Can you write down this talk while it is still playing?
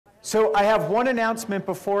So I have one announcement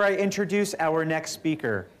before I introduce our next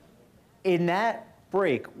speaker. In that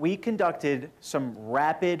break, we conducted some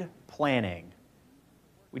rapid planning.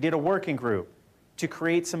 We did a working group to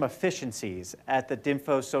create some efficiencies at the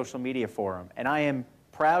DINFOS social media forum. And I am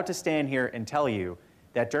proud to stand here and tell you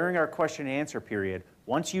that during our question and answer period,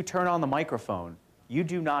 once you turn on the microphone, you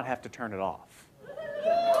do not have to turn it off.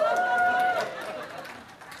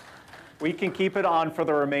 We can keep it on for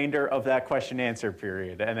the remainder of that question and answer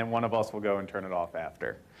period, and then one of us will go and turn it off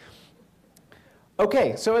after.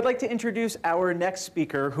 Okay, so I'd like to introduce our next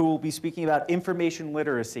speaker who will be speaking about information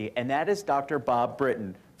literacy, and that is Dr. Bob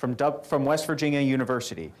Britton from West Virginia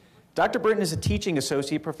University. Dr. Britton is a teaching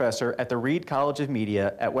associate professor at the Reed College of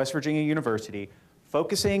Media at West Virginia University,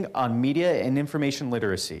 focusing on media and information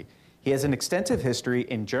literacy. He has an extensive history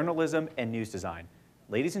in journalism and news design.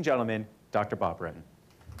 Ladies and gentlemen, Dr. Bob Britton.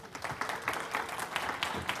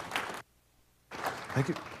 Thank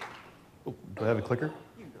you. Oh, do I have a clicker?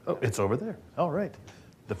 Oh, it's over there. All right.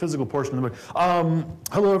 The physical portion of the book.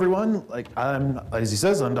 Hello, everyone. As he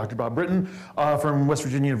says, I'm Dr. Bob Britton from West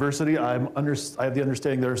Virginia University. I have the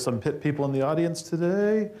understanding there are some PIT people in the audience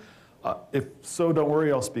today. If so, don't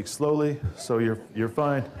worry. I'll speak slowly, so you're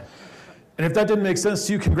fine. And if that didn't make sense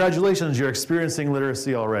to you, congratulations, you're experiencing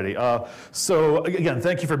literacy already. So again,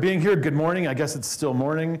 thank you for being here. Good morning. I guess it's still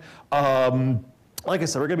morning. Like I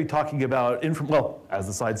said, we're going to be talking about, as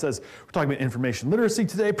the slide says, we're talking about information literacy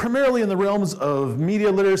today, primarily in the realms of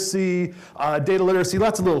media literacy, data literacy,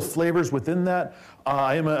 lots of little flavors within that.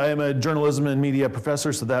 I am a journalism and media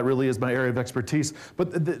professor, so that really is my area of expertise,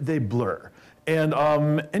 but they blur. And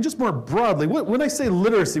just more broadly, when I say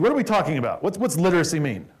literacy, what are we talking about? What's literacy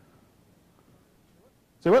mean?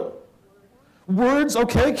 Say what? Words,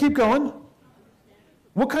 okay, keep going.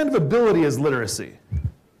 What kind of ability is literacy?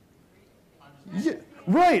 Yeah,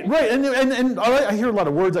 right. And I hear a lot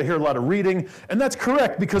of words, I hear a lot of reading, and that's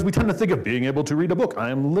correct because we tend to think of being able to read a book. I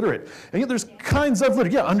am literate. And yet there's kinds of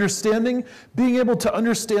literacy. Yeah, understanding, being able to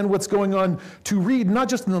understand what's going on, to read, not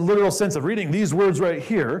just in the literal sense of reading these words right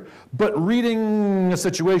here, but reading a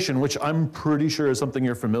situation, which I'm pretty sure is something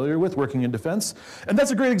you're familiar with, working in defense. And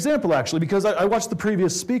that's a great example, actually, because I watched the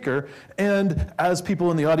previous speaker, and as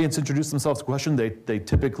people in the audience introduce themselves to a question, they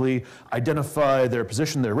typically identify their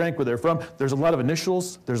position, their rank, where they're from. There's a lot of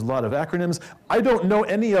initials, there's a lot of acronyms. I don't know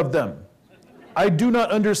any of them. I do not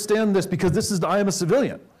understand this because I am a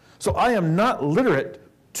civilian. So I am not literate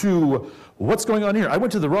to what's going on here. I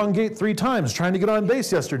went to the wrong gate 3 times trying to get on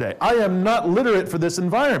base yesterday. I am not literate for this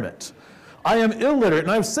environment. I am illiterate,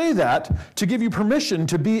 and I say that to give you permission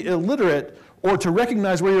to be illiterate or to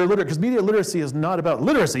recognize where you're illiterate, because media literacy is not about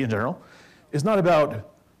literacy in general. It's not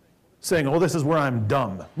about saying, oh, this is where I'm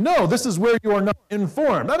dumb. No, this is where you are not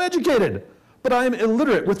informed. I'm educated, but I am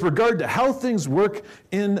illiterate with regard to how things work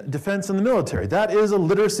in defense and the military. That is a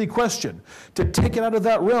literacy question. To take it out of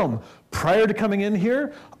that realm, prior to coming in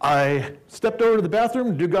here, I stepped over to the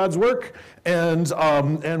bathroom to do God's work and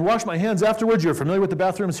wash my hands afterwards. You're familiar with the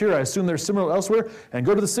bathrooms here. I assume they're similar elsewhere. And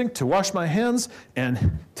go to the sink to wash my hands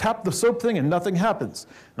and tap the soap thing and nothing happens.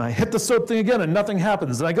 And I hit the soap thing again and nothing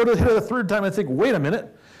happens. And I go to hit it a 3rd time and I think, wait a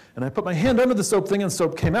minute. And I put my hand under the soap thing and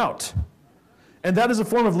soap came out. And that is a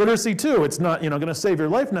form of literacy too. It's not going to save your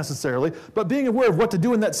life necessarily, but being aware of what to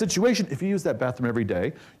do in that situation. If you use that bathroom every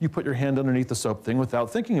day, you put your hand underneath the soap thing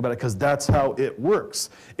without thinking about it, because that's how it works.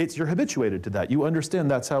 You're habituated to that. You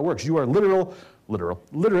understand that's how it works. You are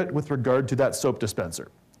literate with regard to that soap dispenser.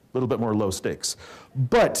 A little bit more low stakes.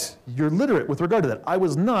 But you're literate with regard to that. I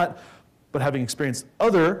was not, but having experienced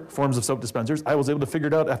other forms of soap dispensers, I was able to figure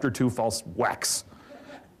it out after 2 false whacks.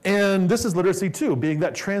 And this is literacy too, being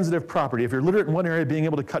that transitive property. If you're literate in one area, being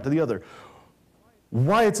able to cut to the other.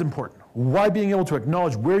 Why it's important. Why being able to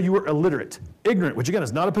acknowledge where you are illiterate. Ignorant, which again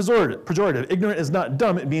is not a pejorative. Ignorant is not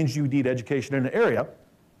dumb. It means you need education in an area.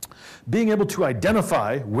 Being able to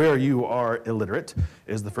identify where you are illiterate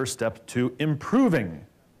is the first step to improving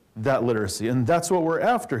that literacy. And that's what we're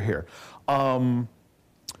after here.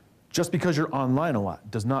 Just because you're online a lot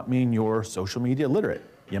does not mean you're social media literate.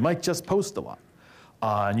 You might just post a lot.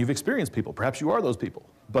 And you've experienced people. Perhaps you are those people.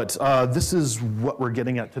 But this is what we're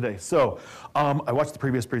getting at today. So I watched the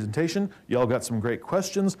previous presentation. You all got some great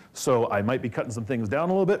questions. So I might be cutting some things down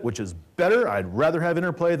a little bit, which is better. I'd rather have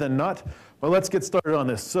interplay than not. But let's get started on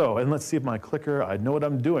this. And let's see if my clicker, I know what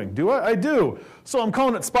I'm doing. Do I? I do. So I'm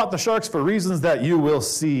calling it Spot the Sharks for reasons that you will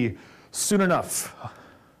see soon enough.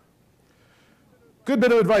 Good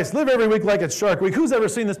bit of advice. Live every week like it's Shark Week. Who's ever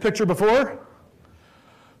seen this picture before?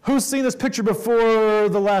 Who's seen this picture before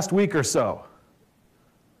the last week or so?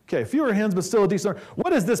 Okay, fewer hands, but still a decent number.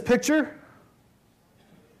 What is this picture?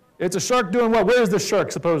 It's a shark doing what? Where is this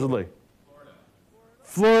shark, supposedly?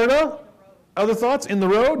 Florida? Other thoughts? In the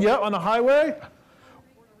road? Yeah, on the highway?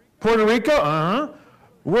 Puerto Rico? Uh-huh.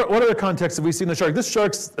 What other contexts have we seen the shark? This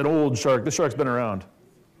shark's an old shark. This shark's been around.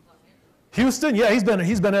 Houston? Yeah, he's been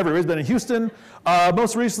everywhere. He's been in Houston,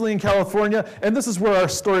 most recently in California. And this is where our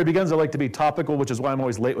story begins. I like to be topical, which is why I'm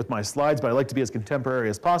always late with my slides, but I like to be as contemporary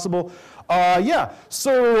as possible. Yeah,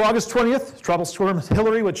 so August 20th, tropical storm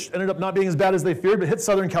Hillary, which ended up not being as bad as they feared, but hit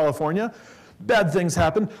Southern California. Bad things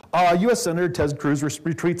happened. U.S. Senator Ted Cruz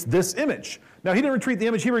retweets this image. Now, he didn't retweet the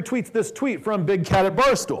image. He retweets this tweet from Big Cat at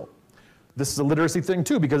Barstool. This is a literacy thing,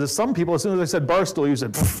 too, because some people, as soon as I said Barstool, you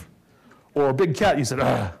said, pfft, or Big Cat, you said,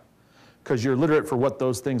 ah, because you're literate for what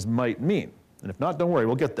those things might mean. And if not, don't worry,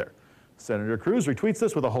 we'll get there. Senator Cruz retweets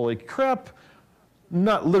this with a holy crap,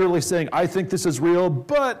 not literally saying, I think this is real,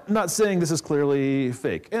 but not saying this is clearly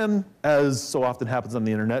fake. And as so often happens on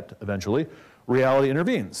the internet, eventually, reality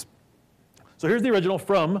intervenes. So here's the original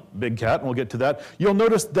from Big Cat, and we'll get to that. You'll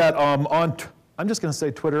notice that I'm just going to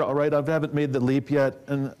say Twitter, all right? I haven't made the leap yet,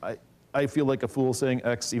 and I feel like a fool saying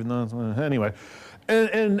X, even though, anyway.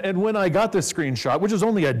 And when I got this screenshot, which was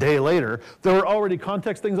only a day later, there were already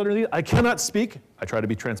context things underneath. I cannot speak, I try to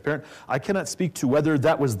be transparent, I cannot speak to whether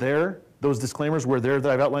that was there, those disclaimers were there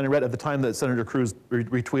that I've outlined and read at the time that Senator Cruz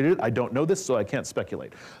retweeted it. I don't know this, so I can't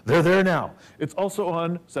speculate. They're there now. It's also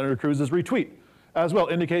on Senator Cruz's retweet as well,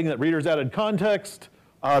 indicating that readers added context,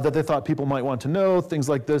 that they thought people might want to know, things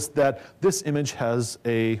like this, that this image has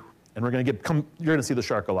a, and you're gonna see the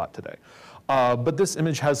shark a lot today. But this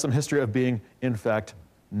image has some history of being, in fact,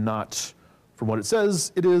 not from what it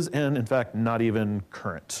says it is, and in fact, not even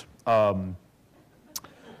current.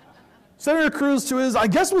 Senator Cruz, to his, I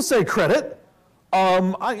guess we'll say credit.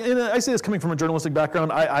 I say this coming from a journalistic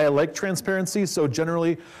background. I like transparency, so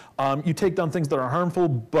generally you take down things that are harmful,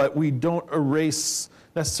 but we don't erase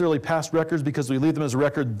necessarily past records because we leave them as a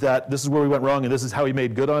record that this is where we went wrong and this is how we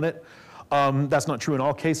made good on it. That's not true in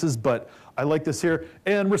all cases, but I like this here.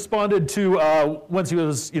 And responded to, once he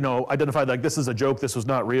was, identified like this is a joke, this was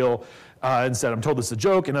not real, and said, I'm told this is a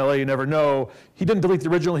joke, in LA you never know. He didn't delete the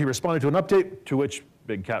original, he responded to an update, to which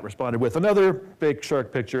Big Cat responded with another fake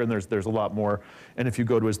shark picture, and there's a lot more. And if you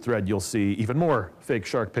go to his thread, you'll see even more fake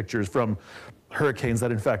shark pictures from hurricanes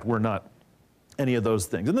that in fact were not any of those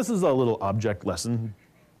things. And this is a little object lesson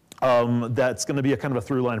that's gonna be a kind of a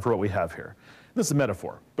through line for what we have here. This is a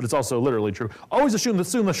metaphor, but it's also literally true. Always assume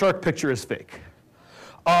the shark picture is fake.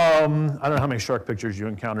 I don't know how many shark pictures you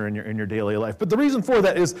encounter in your daily life, but the reason for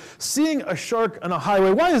that is seeing a shark on a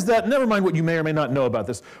highway. Why is that? Never mind what you may or may not know about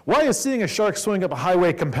this. Why is seeing a shark swimming up a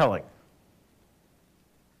highway compelling?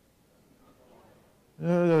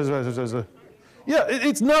 Yeah,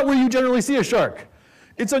 it's not where you generally see a shark.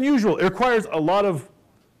 It's unusual. It requires a lot of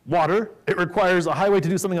water. It requires a highway to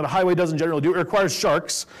do something that a highway doesn't generally do. It requires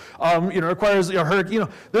sharks. It requires a hurricane.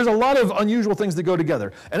 There's a lot of unusual things that go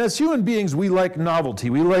together. And as human beings, we like novelty.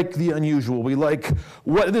 We like the unusual. We like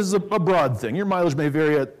this is a broad thing. Your mileage may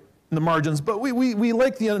vary at the margins, but we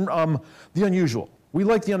like the unusual. We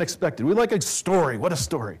like the unexpected. We like a story. What a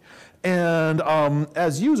story. And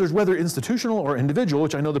as users, whether institutional or individual,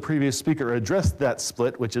 which I know the previous speaker addressed that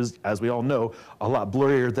split, which is, as we all know, a lot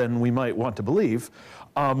blurrier than we might want to believe,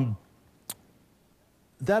 that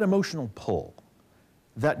emotional pull,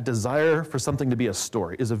 that desire for something to be a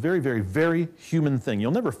story is a very, very, very human thing.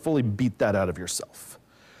 You'll never fully beat that out of yourself.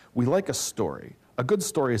 We like a story. A good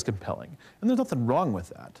story is compelling, and there's nothing wrong with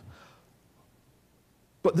that.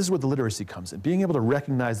 But this is where the literacy comes in, being able to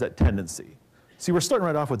recognize that tendency. See, we're starting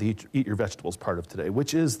right off with the eat your vegetables part of today,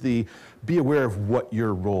 which is the be aware of what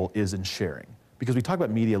your role is in sharing. Because we talk about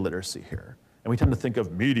media literacy here, and we tend to think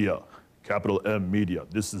of media, capital M media,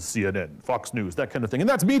 this is CNN, Fox News, that kind of thing, and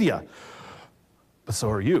that's media. But so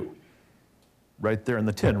are you. Right there in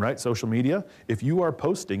the tin, right? Social media. If you are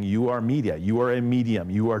posting, you are media. You are a medium.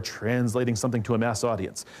 You are translating something to a mass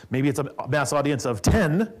audience. Maybe it's a mass audience of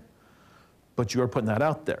 10, but you are putting that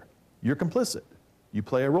out there. You're complicit. You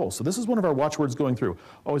play a role. So this is one of our watchwords going through.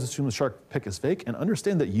 Always assume the shark pic is fake and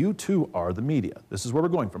understand that you too are the media. This is where we're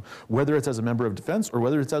going from. Whether it's as a member of defense or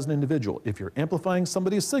whether it's as an individual. If you're amplifying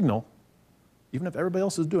somebody's signal, even if everybody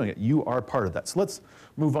else is doing it, you are part of that. So let's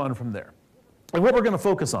move on from there. And what we're going to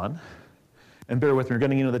focus on, and bear with me, we're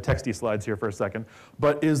getting into the texty slides here for a second,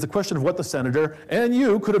 but is the question of what the senator and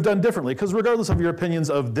you could have done differently. Because regardless of your opinions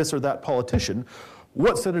of this or that politician,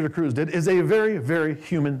 what Senator Cruz did is a very, very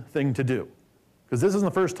human thing to do. Because this isn't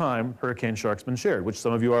the first time hurricane shark's been shared, which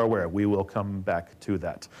some of you are aware of. We will come back to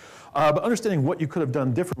that. But understanding what you could have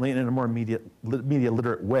done differently and in a more media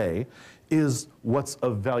literate way is what's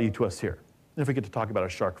of value to us here. And if we get to talk about a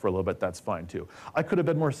shark for a little bit, that's fine too. I could have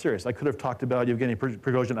been more serious. I could have talked about Yevgeny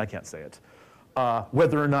Prigozhin, I can't say it,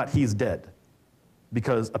 whether or not he's dead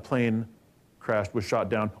because a plane crashed, was shot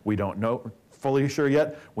down. We don't know fully sure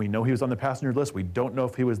yet. We know he was on the passenger list. We don't know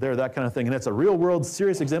if he was there, that kind of thing. And it's a real world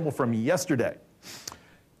serious example from yesterday.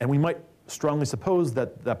 And we might strongly suppose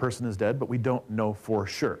that that person is dead, but we don't know for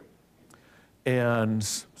sure. And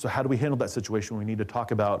so how do we handle that situation? We need to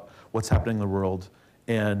talk about what's happening in the world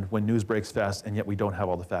and when news breaks fast and yet we don't have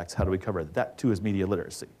all the facts, how do we cover it? That too is media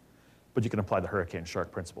literacy. But you can apply the hurricane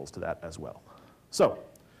shark principles to that as well. So,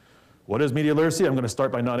 what is media literacy? I'm going to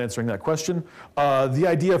start by not answering that question. The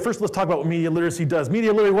idea, first let's talk about what media literacy does.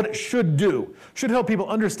 Media literacy, what it should do, should help people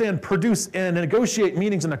understand, produce, and negotiate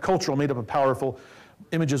meanings in a cultural made up of powerful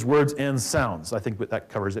images, words, and sounds. I think that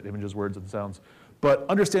covers it, images, words, and sounds. But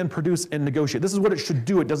understand, produce, and negotiate. This is what it should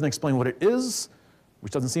do. It doesn't explain what it is,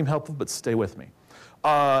 which doesn't seem helpful, but stay with me.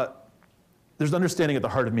 There's understanding at the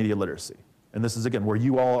heart of media literacy. And this is, again, where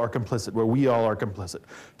you all are complicit, where we all are complicit.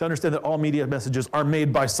 To understand that all media messages are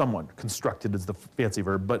made by someone. Constructed is the fancy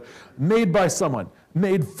verb, but made by someone,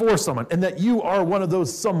 made for someone, and that you are one of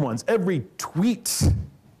those someones. Every tweet,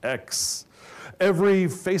 X, every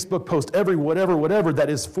Facebook post, every whatever that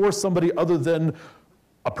is for somebody other than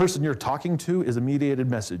a person you're talking to is a mediated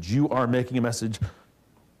message. You are making a message,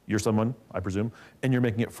 you're someone, I presume, and you're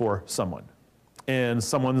making it for someone. And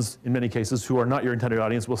someone's, in many cases, who are not your intended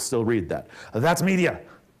audience will still read that. That's media,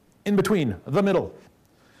 in between, the middle.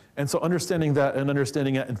 And so understanding that and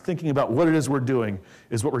understanding it and thinking about what it is we're doing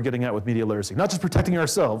is what we're getting at with media literacy. Not just protecting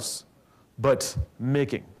ourselves, but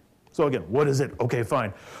making. So again, what is it? Okay,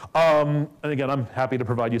 fine. And again, I'm happy to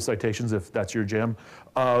provide you citations if that's your jam.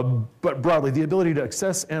 But broadly, the ability to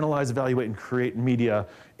access, analyze, evaluate, and create media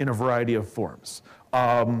in a variety of forms.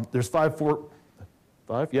 There's five core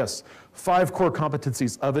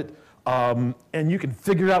competencies of it. And you can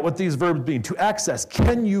figure out what these verbs mean. To access,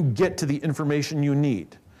 can you get to the information you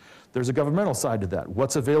need? There's a governmental side to that.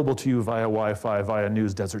 What's available to you via Wi-Fi, via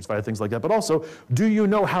news deserts, via things like that. But also, do you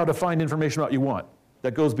know how to find information out you want?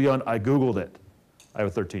 That goes beyond, I Googled it. I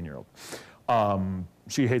have a 13-year-old.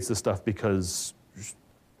 She hates this stuff because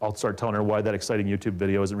I'll start telling her why that exciting YouTube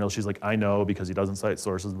video isn't real. She's like, I know, because he doesn't cite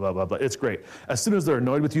sources, blah, blah, blah. It's great. As soon as they're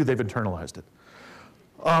annoyed with you, they've internalized it.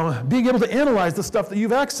 Being able to analyze the stuff that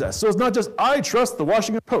you've accessed. So it's not just, I trust the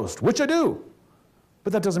Washington Post, which I do.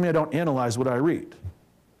 But that doesn't mean I don't analyze what I read.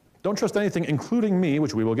 Don't trust anything, including me,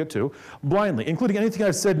 which we will get to, blindly. Including anything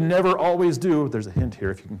I've said, never, always do. There's a hint here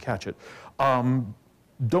if you can catch it.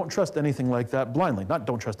 Don't trust anything like that blindly. Not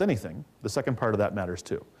don't trust anything. The second part of that matters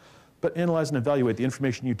too. But analyze and evaluate the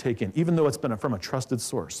information you take in, even though it's been from a trusted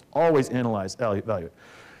source. Always analyze, evaluate.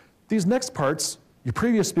 These next parts, your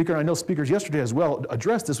previous speaker, and I know speakers yesterday as well,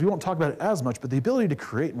 addressed this. We won't talk about it as much, but the ability to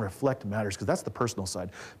create and reflect matters, because that's the personal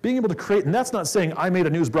side. Being able to create, and that's not saying I made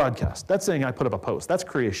a news broadcast. That's saying I put up a post. That's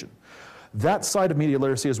creation. That side of media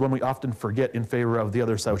literacy is one we often forget in favor of the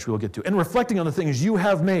other side, which we will get to. And reflecting on the things you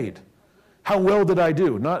have made. How well did I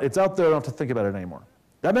do? Not, it's out there, I don't have to think about it anymore.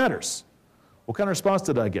 That matters. What kind of response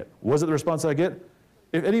did I get? Was it the response I get?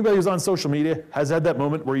 If anybody who's on social media has had that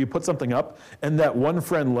moment where you put something up and that one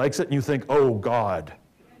friend likes it and you think, oh God,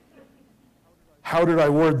 how did I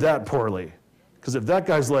word that poorly? Because if that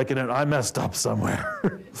guy's liking it, I messed up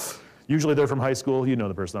somewhere. Usually they're from high school, you know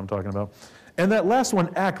the person I'm talking about. And that last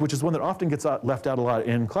one, act, which is one that often gets left out a lot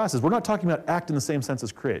in classes. We're not talking about act in the same sense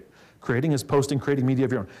as create. Creating is posting, creating media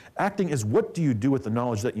of your own. Acting is what do you do with the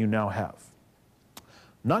knowledge that you now have?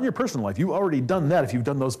 Not in your personal life. You've already done that if you've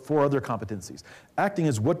done those 4 other competencies. Acting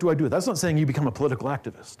is what do I do? That's not saying you become a political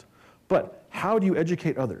activist. But how do you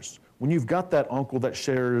educate others? When you've got that uncle that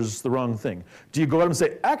shares the wrong thing, do you go out and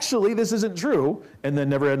say, actually, this isn't true, and then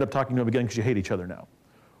never end up talking to them again because you hate each other now?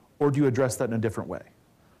 Or do you address that in a different way?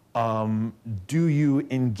 Do you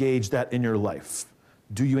engage that in your life?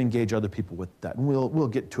 Do you engage other people with that? And we'll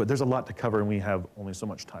get to it. There's a lot to cover, and we have only so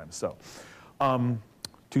much time. So,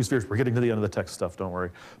 2 spheres. We're getting to the end of the text stuff, don't worry.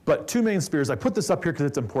 But 2 main spheres. I put this up here because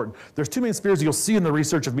it's important. There's 2 main spheres you'll see in the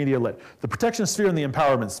research of media lit. The protectionist sphere and the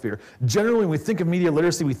empowerment sphere. Generally, when we think of media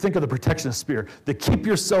literacy, we think of the protectionist sphere, the keep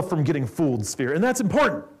yourself from getting fooled sphere, and that's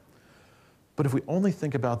important. But if we only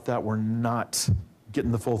think about that, we're not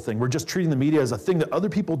getting the full thing. We're just treating the media as a thing that other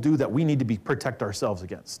people do that we need to protect ourselves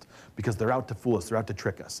against because they're out to fool us, they're out to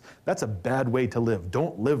trick us. That's a bad way to live.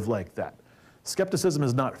 Don't live like that. Skepticism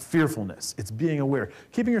is not fearfulness, it's being aware.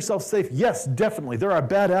 Keeping yourself safe, yes, definitely. There are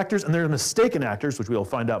bad actors and there are mistaken actors, which we'll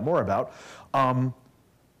find out more about,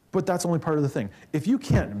 but that's only part of the thing. If you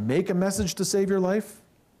can't make a message to save your life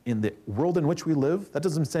in the world in which we live, that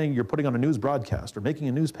doesn't say you're putting on a news broadcast or making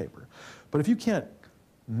a newspaper, but if you can't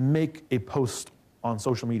make a post on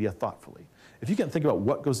social media thoughtfully. If you can't think about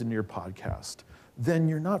what goes into your podcast, then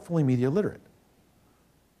you're not fully media literate.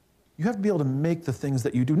 You have to be able to make the things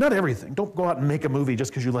that you do, not everything. Don't go out and make a movie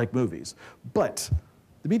just because you like movies. But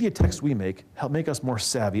the media text we make help make us more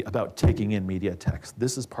savvy about taking in media text.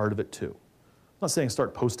 This is part of it too. I'm not saying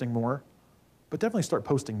start posting more, but definitely start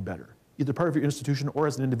posting better, either part of your institution or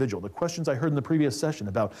as an individual. The questions I heard in the previous session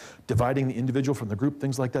about dividing the individual from the group,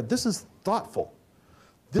 things like that, this is thoughtful.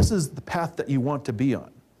 This is the path that you want to be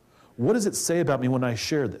on. What does it say about me when I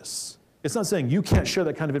share this? It's not saying you can't share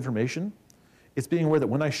that kind of information. It's being aware that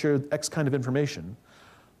when I share X kind of information,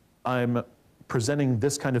 I'm presenting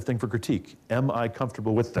this kind of thing for critique. Am I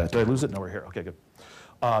comfortable with that? Did I lose it? No, we're here. Okay,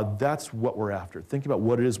 good. That's what we're after. Think about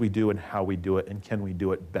what it is we do and how we do it, and can we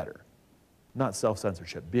do it better? Not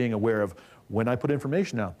self-censorship. Being aware of when I put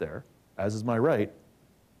information out there, as is my right,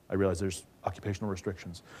 I realize there's occupational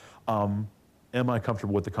restrictions. Am I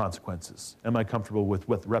comfortable with the consequences? Am I comfortable with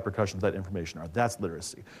what the repercussions of that information are? That's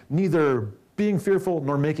literacy. Neither being fearful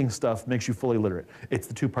nor making stuff makes you fully literate. It's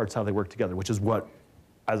the two parts, how they work together, which is what,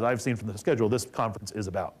 as I've seen from the schedule, this conference is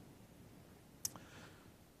about.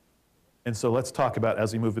 And so let's talk about,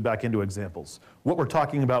 as we move back into examples, what we're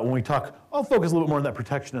talking about when we talk, I'll focus a little bit more on that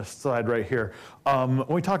protectionist side right here. When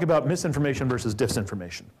we talk about misinformation versus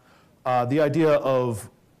disinformation, the idea of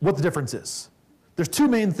what the difference is. There's two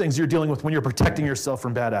main things you're dealing with when you're protecting yourself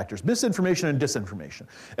from bad actors, misinformation and disinformation.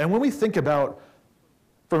 And when we think about,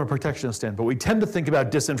 from a protectionist standpoint, we tend to think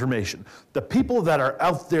about disinformation, the people that are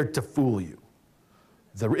out there to fool you.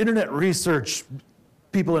 The internet research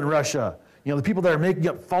people in Russia, the people that are making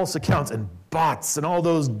up false accounts and bots and all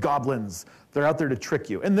those goblins, they're out there to trick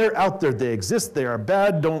you. And they're out there, they exist, they are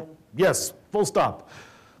bad, yes, full stop.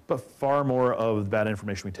 But far more of the bad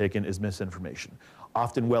information we take in is misinformation.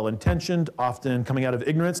 Often well-intentioned, often coming out of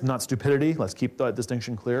ignorance, not stupidity. Let's keep that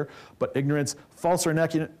distinction clear. But ignorance, false or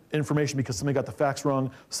inaccurate information because somebody got the facts wrong,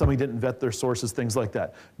 somebody didn't vet their sources, things like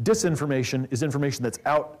that. Disinformation is information that's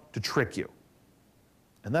out to trick you.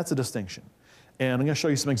 And that's a distinction. And I'm going to show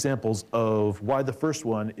you some examples of why the first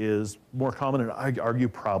one is more common and I argue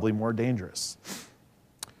probably more dangerous.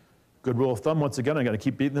 Good rule of thumb, once again, I'm going to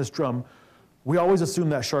keep beating this drum. We always assume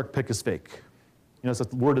that shark pic is fake. It's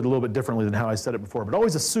worded a little bit differently than how I said it before, but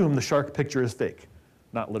always assume the shark picture is fake.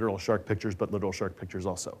 Not literal shark pictures, but literal shark pictures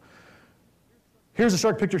also. Here's a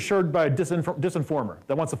shark picture shared by a disinformer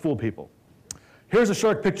that wants to fool people. Here's a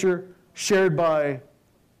shark picture shared by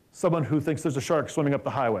someone who thinks there's a shark swimming up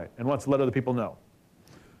the highway and wants to let other people know.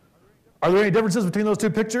 Are there any differences between those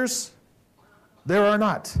two pictures? There are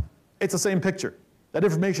not. It's the same picture. That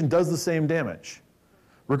information does the same damage,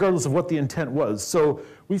 regardless of what the intent was. So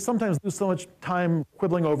we sometimes lose so much time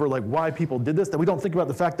quibbling over why people did this that we don't think about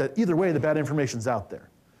the fact that either way the bad information's out there.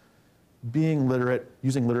 Being literate,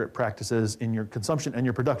 using literate practices in your consumption and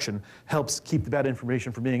your production helps keep the bad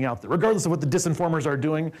information from being out there. Regardless of what the disinformers are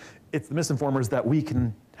doing, it's the misinformers that we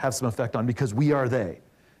can have some effect on because we are they.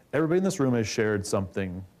 Everybody in this room has shared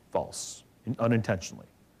something false, unintentionally.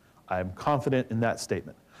 I'm confident in that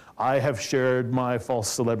statement. I have shared my false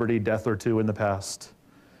celebrity death or two in the past.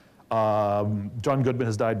 John Goodman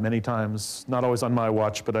has died many times, not always on my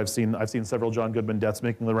watch, but I've seen several John Goodman deaths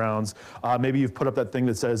making the rounds. Maybe you've put up that thing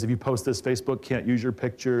that says if you post this, Facebook can't use your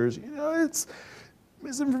pictures.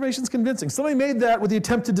 Misinformation's convincing. Somebody made that with the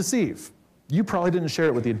intent to deceive. You probably didn't share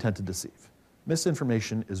it with the intent to deceive.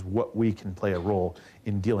 Misinformation is what we can play a role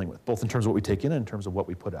in dealing with, both in terms of what we take in and in terms of what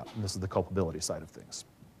we put out. And this is the culpability side of things.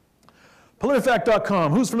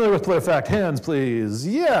 PolitiFact.com. Who's familiar with PolitiFact? Hands, please.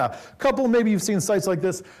 Yeah, a couple. Maybe you've seen sites like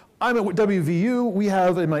this. I'm at WVU. We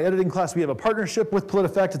have, in my editing class, we have a partnership with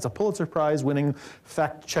PolitiFact. It's a Pulitzer Prize winning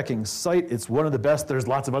fact-checking site. It's one of the best. There's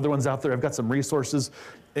lots of other ones out there. I've got some resources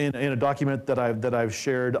in a document that I've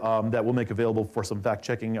shared that we'll make available for some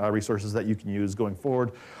fact-checking resources that you can use going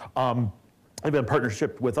forward. They've been in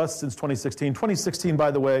partnership with us since 2016. 2016,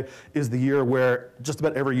 by the way, is the year where just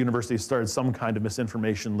about every university started some kind of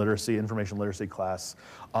information literacy class.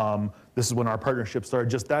 This is when our partnership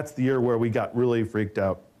started. That's the year where we got really freaked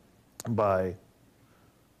out by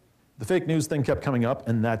the fake news thing kept coming up,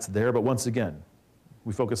 and that's there. But once again,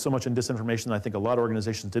 we focus so much on disinformation, I think a lot of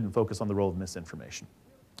organizations didn't focus on the role of misinformation.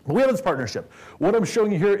 But we have this partnership. What I'm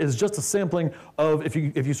showing you here is just a sampling of, if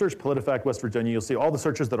you search PolitiFact West Virginia, you'll see all the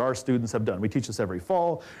searches that our students have done. We teach this every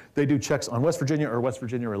fall. They do checks on West Virginia or West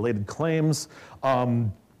Virginia related claims.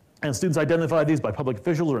 And students identify these by public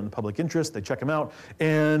officials or in the public interest. They check them out.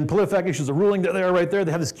 And PolitiFact issues a ruling. There they are right there.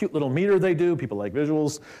 They have this cute little meter they do. People like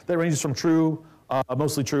visuals. That ranges from true,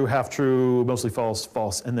 mostly true, half true, mostly false,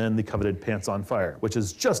 false, and then the coveted pants on fire, which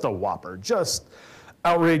is just a whopper.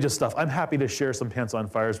 outrageous stuff. I'm happy to share some Pants on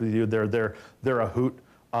Fires with you. They're a hoot,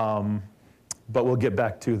 but we'll get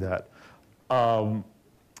back to that.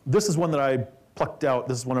 This is one that I plucked out.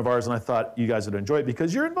 This is one of ours, and I thought you guys would enjoy it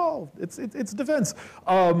because you're involved. It's defense.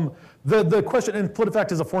 The question in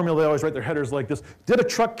PolitiFact is a formula. They always write their headers like this. Did a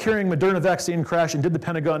truck carrying Moderna vaccine crash, and did the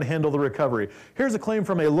Pentagon handle the recovery? Here's a claim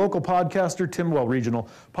from a local podcaster, regional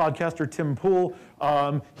podcaster, Tim Pool.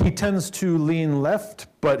 He tends to lean left,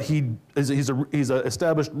 but he's an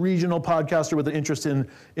established regional podcaster with an interest in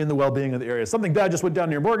the well-being of the area. Something bad just went down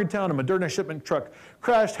near Morgantown. A Moderna shipment truck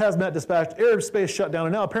crashed, hazmat dispatched, airspace shut down,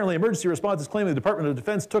 and now apparently emergency response is claiming the Department of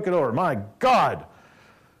Defense took it over. My God.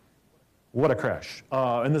 What a crash.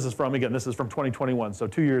 And this is from 2021, so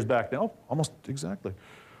 2 years back now, almost exactly.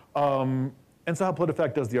 And so how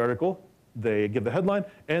PolitiFact does the article, they give the headline,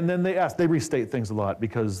 and then they restate things a lot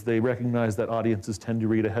because they recognize that audiences tend to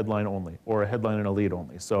read a headline only, or a headline and a lead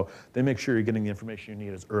only. So they make sure you're getting the information you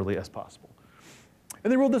need as early as possible.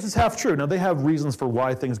 And they ruled this is half true. Now they have reasons for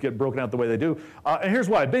why things get broken out the way they do. And here's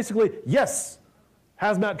why. Basically, yes,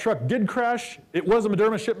 hazmat truck did crash. It was a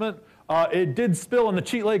Moderna shipment. It did spill on the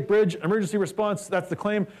Cheat Lake Bridge. Emergency response, that's the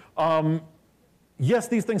claim. Yes,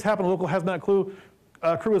 these things happen. A local hazmat crew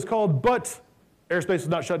was called, but airspace was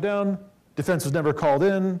not shut down. Defense was never called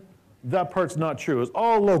in. That part's not true. It was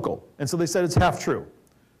all local. And so they said it's half true.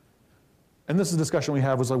 And this is a discussion we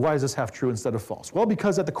have was like, why is this half true instead of false? Well,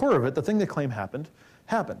 because at the core of it, the thing they claim happened.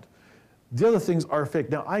 The other things are fake.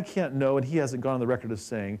 Now, I can't know, and he hasn't gone on the record as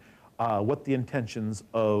saying what the intentions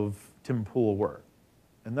of Tim Pool were.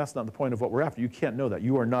 And that's not the point of what we're after. You can't know that.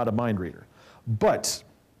 You are not a mind reader. But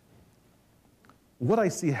what I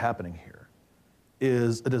see happening here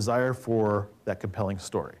is a desire for that compelling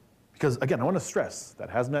story. Because again, I want to stress that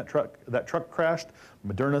that truck crashed,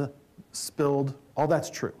 Moderna spilled, all that's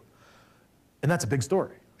true. And that's a big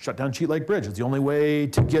story. Shut down Cheat Lake Bridge. It's the only way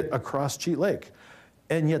to get across Cheat Lake.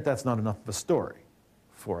 And yet that's not enough of a story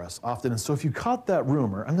for us often. And so if you caught that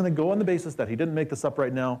rumor, I'm going to go on the basis that he didn't make this up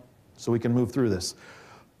right now so we can move through this.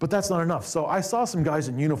 But that's not enough. So I saw some guys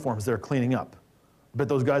in uniforms there cleaning up. I bet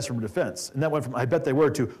those guys from defense. And that went from, I bet they were,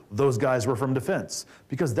 to those guys were from defense.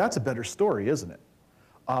 Because that's a better story, isn't it?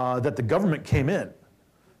 That the government came in,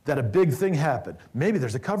 that a big thing happened. Maybe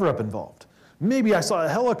there's a cover-up involved. Maybe I saw a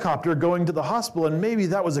helicopter going to the hospital, and maybe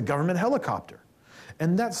that was a government helicopter.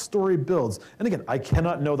 And that story builds. And again, I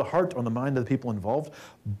cannot know the heart or the mind of the people involved,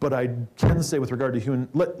 but I can say with regard to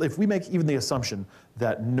if we make even the assumption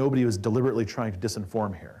that nobody was deliberately trying to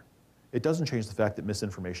disinform here, it doesn't change the fact that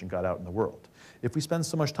misinformation got out in the world. If we spend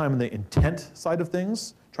so much time on the intent side of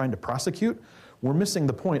things, trying to prosecute, we're missing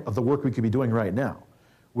the point of the work we could be doing right now,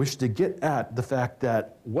 which is to get at the fact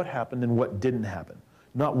that what happened and what didn't happen,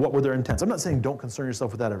 not what were their intents. I'm not saying don't concern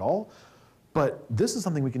yourself with that at all, but this is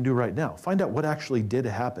something we can do right now. Find out what actually did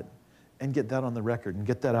happen and get that on the record and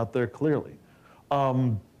get that out there clearly.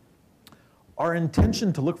 Our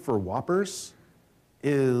intention to look for whoppers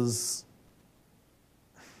can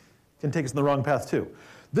take us in the wrong path too.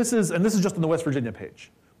 This is just on the West Virginia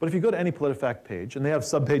page. But if you go to any PolitiFact page, and they have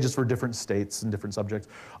subpages for different states and different subjects,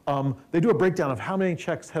 they do a breakdown of how many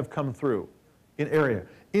checks have come through in area.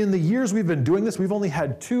 In the years we've been doing this, we've only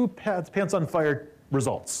had 2 Pants on Fire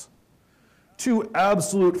results. 2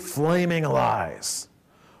 absolute flaming lies.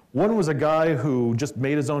 One was a guy who just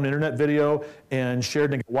made his own internet video and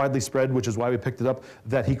shared and widely spread, which is why we picked it up,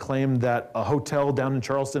 that he claimed that a hotel down in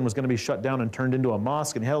Charleston was going to be shut down and turned into a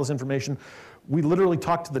mosque, and he had all this information. We literally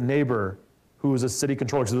talked to the neighbor who was a city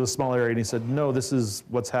controller, because it was a small area, and he said, no, this is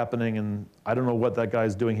what's happening, and I don't know what that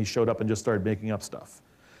guy's doing. He showed up and just started making up stuff.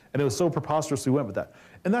 And it was so preposterous we went with that.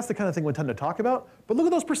 And that's the kind of thing we tend to talk about, but look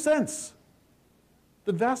at those percents.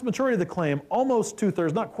 The vast majority of the claim, almost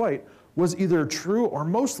 2/3, not quite, was either true or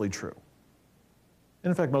mostly true.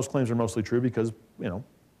 And in fact, most claims are mostly true because,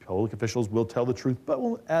 public officials will tell the truth, but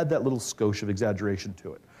will add that little skosh of exaggeration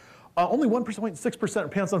to it. Only 1.6%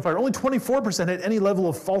 of Pants on Fire, only 24% had any level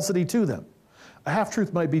of falsity to them. A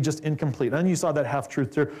half-truth might be just incomplete. And you saw that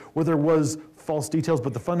half-truth there, where there was false details,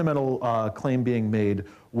 but the fundamental claim being made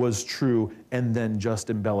was true and then just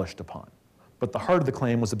embellished upon. But the heart of the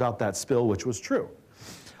claim was about that spill, which was true.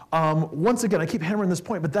 Once again, I keep hammering this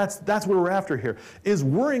point, but that's what we're after here, is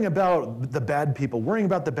worrying about the bad people, worrying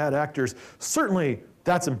about the bad actors. Certainly,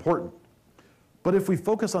 that's important. But if we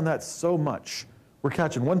focus on that so much, we're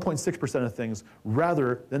catching 1.6% of things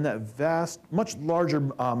rather than that vast, much larger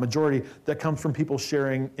majority that comes from people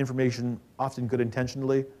sharing information, often good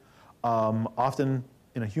intentionally, often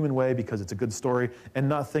in a human way because it's a good story, and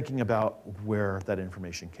not thinking about where that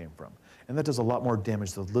information came from. And that does a lot more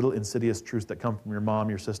damage to the little insidious truths that come from your mom,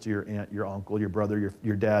 your sister, your aunt, your uncle, your brother,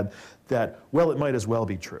 your dad, that, well, it might as well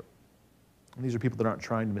be true. And these are people that aren't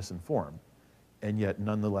trying to misinform, and yet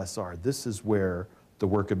nonetheless are. This is where the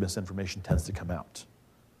work of misinformation tends to come out.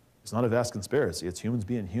 It's not a vast conspiracy, it's humans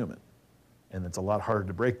being human. And it's a lot harder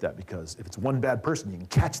to break that, because if it's one bad person, you can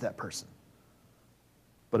catch that person.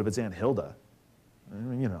 But if it's Aunt Hilda,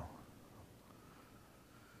 you know.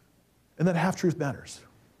 And that half-truth matters,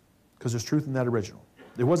 because there's truth in that original.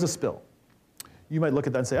 There was a spill. You might look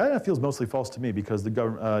at that and say, that feels mostly false to me because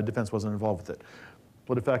the defense wasn't involved with it.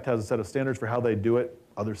 PolitiFact has a set of standards for how they do it.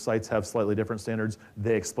 Other sites have slightly different standards.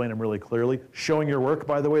 They explain them really clearly. Showing your work,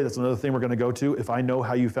 by the way, that's another thing we're going to go to. If I know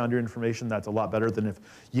how you found your information, that's a lot better than if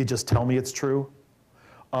you just tell me it's true.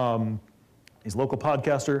 He's a local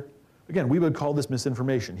podcaster. Again, we would call this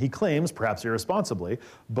misinformation. He claims, perhaps irresponsibly,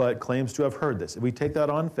 but claims to have heard this. If we take that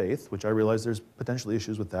on faith, which I realize there's potentially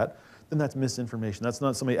issues with that, then that's misinformation. That's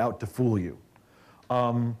not somebody out to fool you.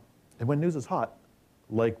 And when news is hot,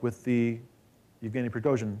 like with the Yevgeny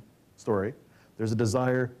Prigozhin story, there's a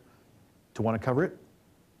desire to want to cover it.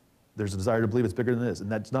 There's a desire to believe it's bigger than it is.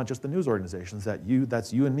 And that's not just the news organizations,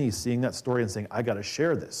 that's you and me seeing that story and saying, I got to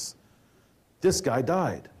share this. This guy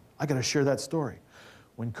died. I got to share that story.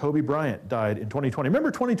 When Kobe Bryant died in 2020,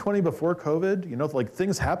 remember 2020 before COVID? You know, like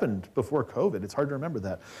things happened before COVID. It's hard to remember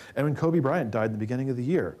that. And when Kobe Bryant died in the beginning of the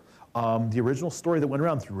year, the original story that went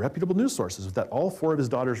around through reputable news sources was that all 4 of his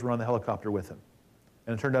daughters were on the helicopter with him.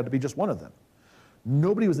 And it turned out to be just one of them.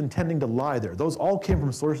 Nobody was intending to lie there. Those all came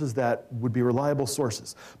from sources that would be reliable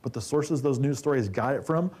sources. But the sources those news stories got it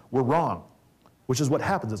from were wrong, which is what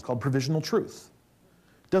happens. It's called provisional truth.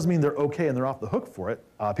 Doesn't mean they're okay and they're off the hook for it.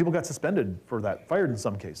 People got suspended for that, fired in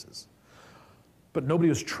some cases. But nobody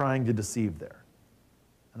was trying to deceive there.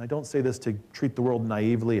 And I don't say this to treat the world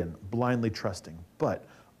naively and blindly trusting, but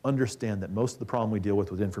understand that most of the problem we deal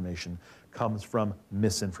with information comes from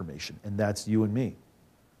misinformation, and that's you and me.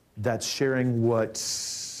 That's sharing what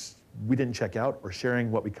we didn't check out or sharing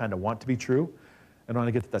what we kind of want to be true. And I want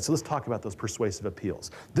to get to that. So let's talk about those persuasive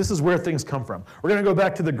appeals. This is where things come from. We're going to go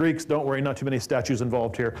back to the Greeks. Don't worry, not too many statues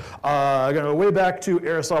involved here. I'm going to go way back to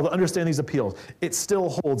Aristotle to understand these appeals. It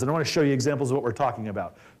still holds, and I want to show you examples of what we're talking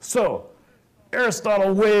about. So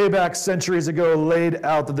Aristotle, way back centuries ago, laid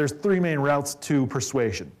out that there's 3 main routes to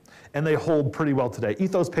persuasion. And they hold pretty well today.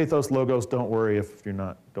 Ethos, pathos, logos. Don't worry if you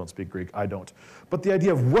don't speak Greek. I don't. But the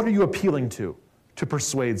idea of what are you appealing to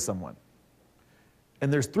persuade someone?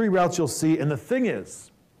 And there's 3 routes you'll see. And the thing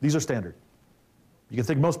is, these are standard. You can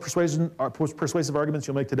think most persuasive arguments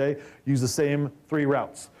you'll make today use the same 3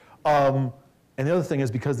 routes. And the other thing is,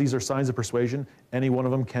 because these are signs of persuasion, any one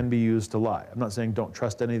of them can be used to lie. I'm not saying don't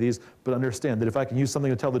trust any of these, but understand that if I can use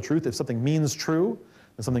something to tell the truth, if something means true,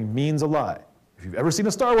 then something means a lie. If you've ever seen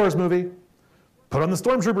a Star Wars movie, put on the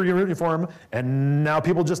stormtrooper uniform, and now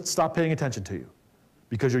people just stop paying attention to you.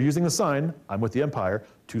 Because you're using the sign, I'm with the Empire,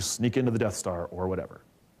 to sneak into the Death Star or whatever.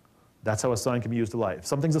 That's how a sign can be used to lie. If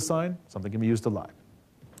something's a sign, something can be used to lie.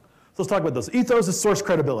 So let's talk about this. Ethos is source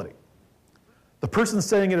credibility. The person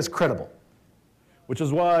saying it is credible, which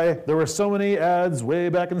is why there were so many ads way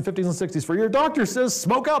back in the 50s and 60s for your doctor says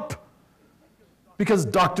smoke up. Because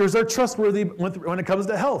doctors are trustworthy when it comes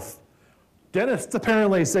to health. Dentists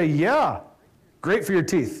apparently say, yeah, great for your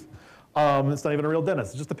teeth. It's not even a real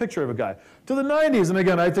dentist, it's just a picture of a guy. To the 90s, and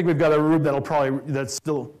again, I think we've got a room that's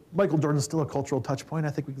still, Michael Jordan's still a cultural touch point. I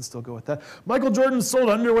think we can still go with that. Michael Jordan sold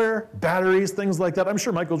underwear, batteries, things like that. I'm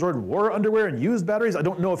sure Michael Jordan wore underwear and used batteries. I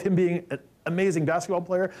don't know if him being an amazing basketball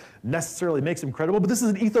player necessarily makes him credible, but this is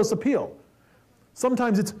an ethos appeal.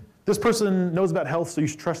 Sometimes it's, this person knows about health, so you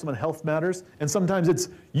should trust them on health matters. And sometimes it's,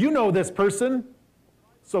 you know this person,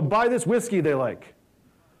 so buy this whiskey they like.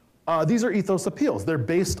 These are ethos appeals. They're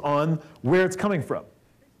based on where it's coming from.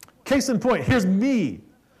 Case in point, here's me.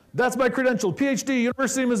 That's my credential, PhD,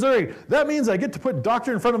 University of Missouri. That means I get to put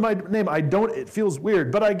doctor in front of my name. I don't, it feels weird,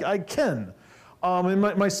 but I can. In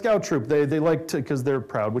my scout troop, they like to, because they're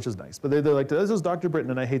proud, which is nice, but they like to, this is Dr.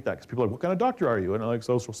 Britton, and I hate that, because people are like, what kind of doctor are you? And I like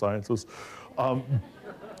social sciences.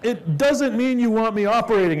 It doesn't mean you want me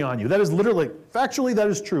operating on you. That is literally, factually, that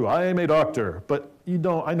is true. I am a doctor, but you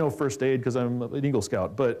don't, I know first aid because I'm an Eagle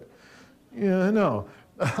Scout, but yeah, no.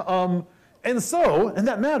 And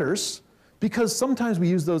that matters, because sometimes we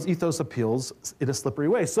use those ethos appeals in a slippery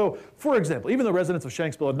way. So, for example, even though residents of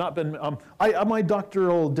Shanksville have not been, my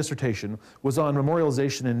doctoral dissertation was on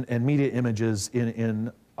memorialization and media images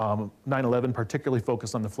in 9/11, particularly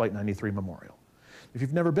focused on the Flight 93 memorial. if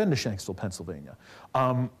you've never been to Shanksville, Pennsylvania.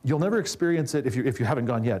 You'll never experience it, if you haven't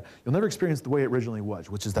gone yet, you'll never experience the way it originally was,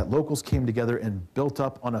 which is that locals came together and built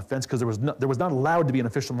up on a fence, because there was not allowed to be an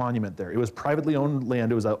official monument there. It was privately owned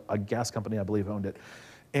land. It was a gas company, I believe, owned it.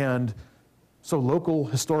 And so local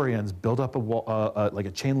historians built up a wall, like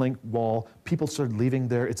a chain link wall. People started leaving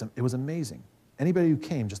there. It was amazing. Anybody who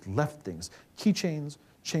came just left things, keychains,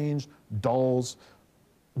 change, dolls,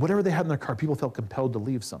 whatever they had in their car, people felt compelled to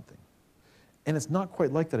leave something. And it's not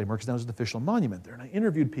quite like that anymore, because now there's an official monument there. And I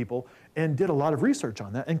interviewed people and did a lot of research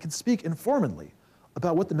on that and could speak informedly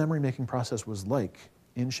about what the memory-making process was like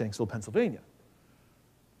in Shanksville, Pennsylvania.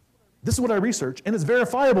 This is what I research, and it's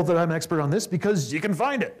verifiable that I'm an expert on this because you can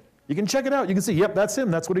find it. You can check it out. You can see, yep, that's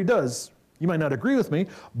him. That's what he does. You might not agree with me,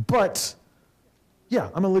 but yeah,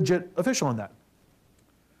 I'm a legit official on that.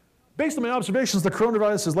 Based on my observations, the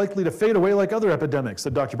coronavirus is likely to fade away like other epidemics,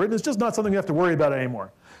 said Dr. Britton. It's just not something we have to worry about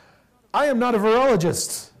anymore. I am not a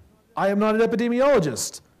virologist. I am not an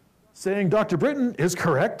epidemiologist. Saying Dr. Britton is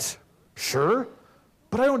correct, sure,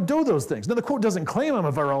 but I don't do those things. Now, the quote doesn't claim I'm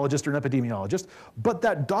a virologist or an epidemiologist, but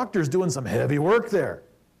that doctor's doing some heavy work there.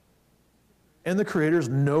 And the creators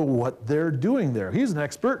know what they're doing there. He's an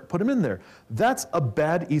expert, put him in there. That's a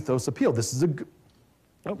bad ethos appeal. This is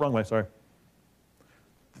oh, wrong way, sorry.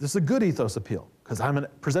 This is a good ethos appeal, because I'm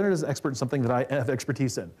presented as an expert in something that I have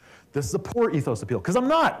expertise in. This is a poor ethos appeal, because I'm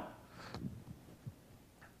not.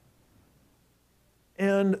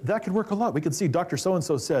 And that could work a lot. We could see Dr.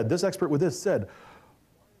 So-and-so said, this expert with this said,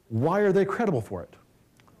 why are they credible for it?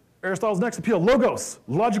 Aristotle's next appeal, logos,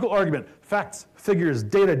 logical argument, facts, figures,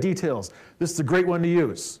 data, details. This is a great one to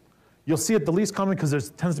use. You'll see it the least common because there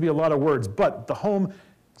tends to be a lot of words, but the home,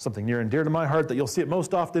 something near and dear to my heart that you'll see it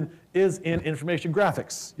most often, is in information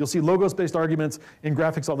graphics. You'll see logos-based arguments in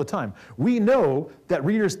graphics all the time. We know that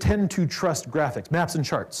readers tend to trust graphics, maps and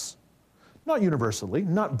charts. Not universally,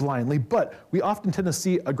 not blindly, but we often tend to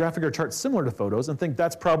see a graphic or chart similar to photos and think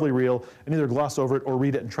that's probably real and either gloss over it or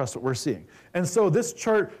read it and trust what we're seeing. And so this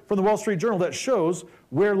chart from the Wall Street Journal that shows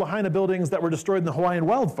where Lahaina buildings that were destroyed in the Hawaiian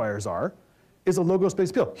wildfires are is a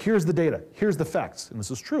logos-based appeal. Here's the data, here's the facts, and this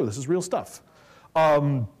is true, this is real stuff.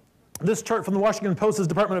 This chart from the Washington Post's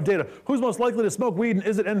Department of Data. Who's most likely to smoke weed, and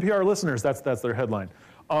is it NPR listeners? That's their headline.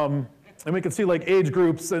 And we can see like age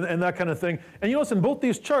groups and that kind of thing. And you notice in both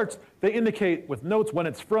these charts, they indicate with notes when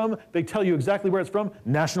it's from. They tell you exactly where it's from.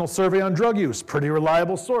 National Survey on Drug Use, pretty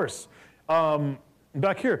reliable source.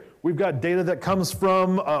 Back here, we've got data that comes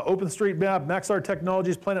from OpenStreetMap, Maxar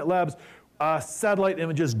Technologies, Planet Labs, satellite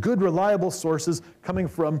images, good reliable sources coming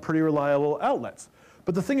from pretty reliable outlets.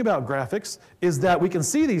 But the thing about graphics is that we can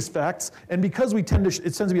see these facts, and because it tends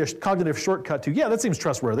to be a cognitive shortcut to, yeah, that seems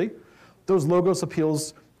trustworthy, those logos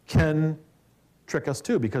appeals can trick us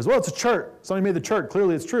too, because, well, it's a chart. Somebody made the chart,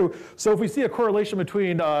 clearly it's true. So if we see a correlation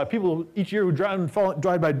between people each year who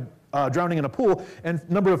died by drowning in a pool and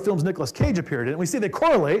number of films Nicolas Cage appeared in, and we see they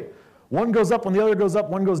correlate, one goes up when the other goes up,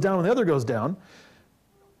 one goes down when the other goes down.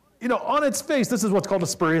 You know, on its face, this is what's called a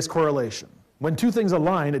spurious correlation. When two things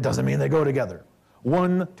align, it doesn't mean they go together.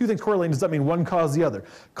 Two things correlating does not mean one caused the other.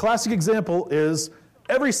 Classic example is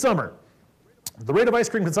every summer, the rate of ice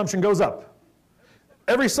cream consumption goes up.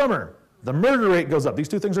 Every summer, the murder rate goes up. These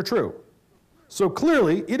two things are true. So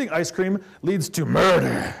clearly, eating ice cream leads to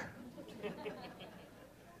murder.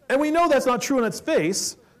 And we know that's not true on its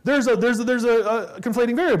face. There's a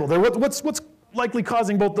conflating variable there. What's likely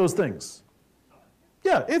causing both those things?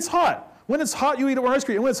 Yeah, it's hot. When it's hot, you eat more ice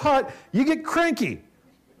cream. And when it's hot, you get cranky.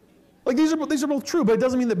 Like these are both true, but it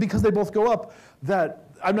doesn't mean that because they both go up that,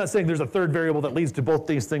 I'm not saying there's a third variable that leads to both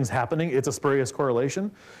these things happening. It's a spurious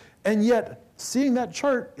correlation. And yet, seeing that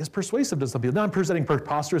chart is persuasive to some people. Now I'm presenting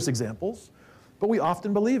preposterous examples, but we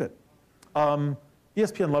often believe it.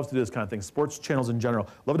 ESPN loves to do this kind of thing. Sports channels in general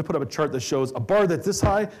love to put up a chart that shows a bar that's this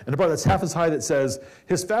high and a bar that's half as high that says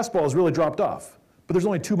his fastball has really dropped off, but there's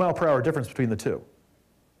only 2 mile/hour difference between the two.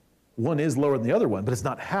 One is lower than the other one, but it's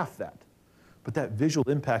not half that. But that visual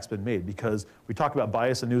impact's been made because we talk about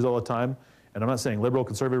bias in news all the time, and I'm not saying liberal,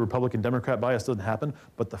 conservative, Republican, Democrat bias doesn't happen,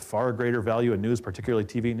 but the far greater value in news, particularly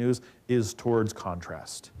TV news, is towards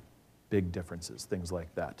contrast. Big differences, things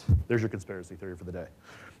like that. There's your conspiracy theory for the day.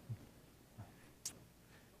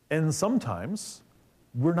 And sometimes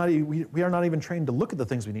we are not even trained to look at the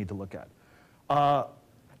things we need to look at.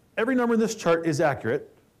 Every number in this chart is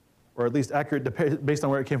accurate, or at least accurate based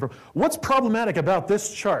on where it came from. What's problematic about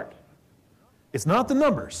this chart? It's not the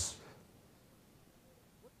numbers.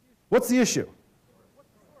 What's the issue?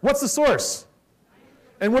 What's the source?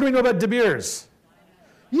 And what do we know about De Beers?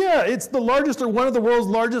 Yeah, it's the largest or one of the world's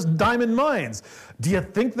largest diamond mines. Do you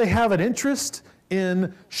think they have an interest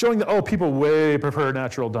in showing that, oh, people way prefer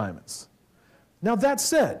natural diamonds. Now that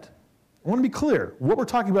said, I want to be clear. What we're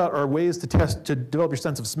talking about are ways to test, to develop your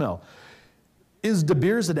sense of smell. Is De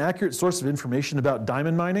Beers an accurate source of information about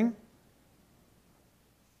diamond mining?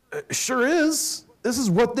 Sure is. This is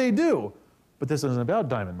what they do. But this isn't about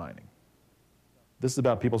diamond mining. This is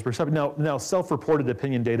about people's perception. Now self-reported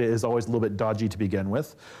opinion data is always a little bit dodgy to begin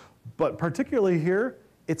with. But particularly here,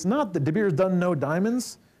 it's not that De Beers doesn't know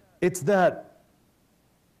diamonds. It's that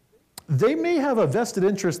they may have a vested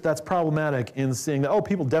interest that's problematic in seeing that, oh,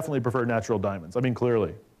 people definitely prefer natural diamonds. I mean,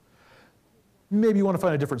 clearly. Maybe you want to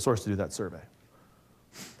find a different source to do that survey.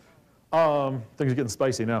 Things are getting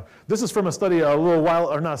spicy now. This is from a study a little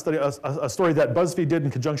while, or not a study, a story that BuzzFeed did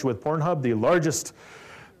in conjunction with Pornhub, the largest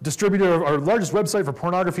distributor or largest website for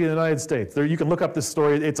pornography in the United States. There, you can look up this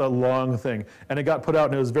story. It's a long thing, and it got put out,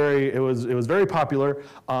 and it was very popular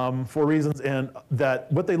for reasons. And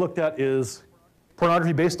that what they looked at is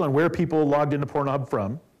pornography based on where people logged into Pornhub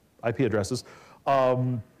from, IP addresses,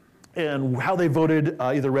 and how they voted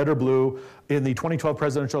either red or blue in the 2012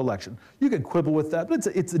 presidential election. You can quibble with that, but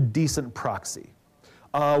it's a decent proxy.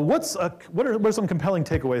 What are some compelling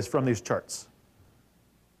takeaways from these charts?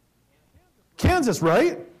 Kansas,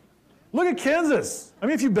 right? Look at Kansas. I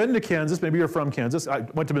mean, if you've been to Kansas, maybe you're from Kansas. I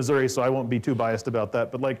went to Missouri, so I won't be too biased about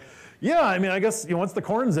that. But like, yeah, I mean, I guess once the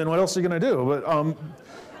corn's in, what else are you gonna do?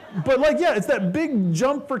 But like, yeah, it's that big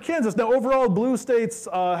jump for Kansas. Now, overall, blue states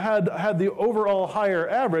had the overall higher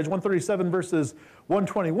average, 137 versus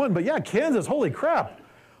 121. But yeah, Kansas, holy crap.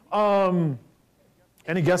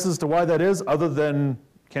 Any guesses to why that is, other than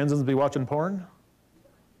Kansans be watching porn?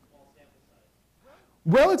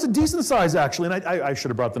 Well, it's a decent size, actually, and I should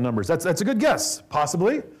have brought the numbers. That's a good guess,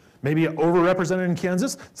 possibly. Maybe overrepresented in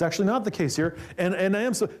Kansas. It's actually not the case here. And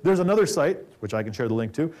there's another site, which I can share the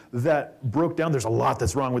link to, that broke down. There's a lot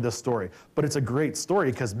that's wrong with this story, but it's a great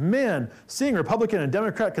story because, man, seeing Republican and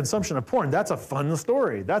Democrat consumption of porn, that's a fun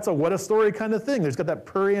story. That's a what a story kind of thing. There's got that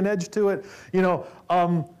prurient edge to it.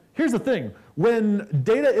 Here's the thing. When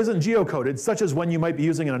data isn't geocoded, such as when you might be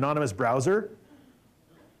using an anonymous browser,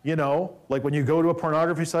 like when you go to a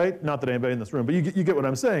pornography site, not that anybody in this room, but you get what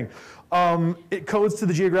I'm saying. It codes to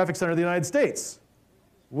the geographic center of the United States,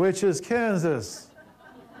 which is Kansas.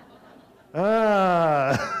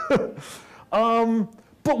 But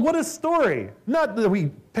what a story. Not that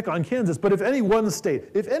we pick on Kansas, but if any one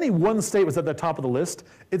state was at the top of the list,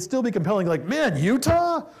 it'd still be compelling, like, man,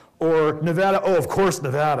 Utah? Or Nevada, oh, of course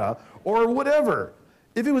Nevada, or whatever.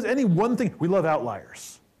 If it was any one thing, we love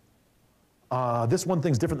outliers. This one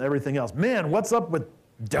thing's different than everything else. Man, what's up with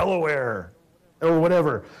Delaware or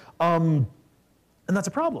whatever? And that's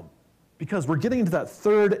a problem because we're getting into that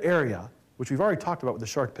third area, which we've already talked about with the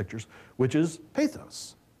shark pictures, which is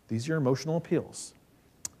pathos. These are your emotional appeals.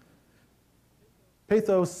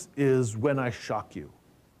 Pathos is when I shock you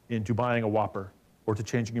into buying a Whopper or to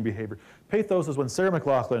changing your behavior. Pathos is when Sarah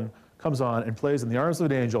McLachlan comes on and plays in The Arms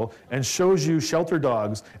of an Angel and shows you shelter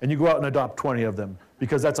dogs and you go out and adopt 20 of them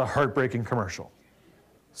because that's a heartbreaking commercial.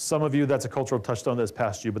 Some of you, that's a cultural touchstone that's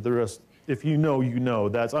past you, but the rest, if you know, you know.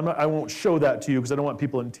 I won't show that to you because I don't want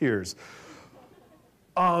people in tears.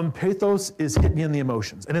 Pathos is hitting you in the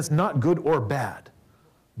emotions, and it's not good or bad,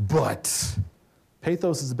 but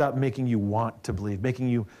pathos is about making you want to believe, making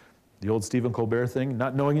you, the old Stephen Colbert thing,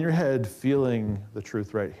 not knowing in your head, feeling the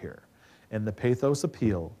truth right here. And the pathos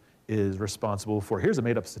appeal is responsible for, here's a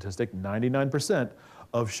made-up statistic, 99%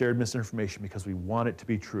 of shared misinformation because we want it to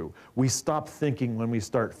be true. We stop thinking when we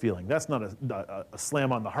start feeling. That's not a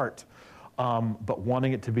slam on the heart, but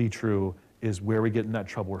wanting it to be true is where we get in that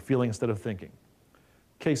trouble. We're feeling instead of thinking.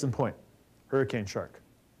 Case in point, Hurricane Shark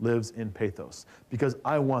lives in pathos because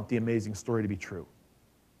I want the amazing story to be true.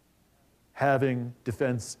 Having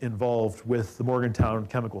defense involved with the Morgantown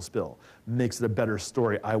chemical spill makes it a better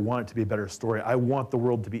story. I want it to be a better story. I want the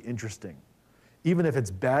world to be interesting. Even if it's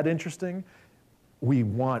bad interesting, we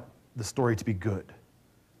want the story to be good.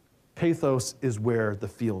 Pathos is where the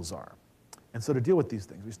feels are. And so to deal with these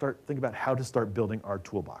things, we think about how to start building our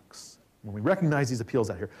toolbox. When we recognize these appeals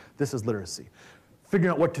out here, this is literacy.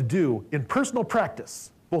 Figuring out what to do in personal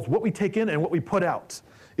practice, both what we take in and what we put out,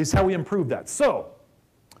 is how we improve that. So,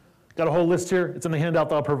 got a whole list here. It's in the handout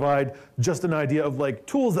that I'll provide. Just an idea of like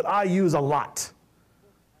tools that I use a lot,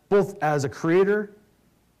 both as a creator,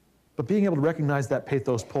 but being able to recognize that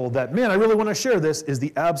pathos pull, that, man, I really want to share this, is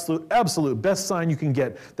the absolute best sign you can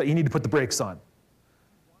get that you need to put the brakes on.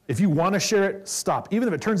 If you want to share it, stop. Even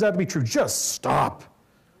if it turns out to be true, just stop.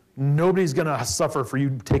 Nobody's going to suffer for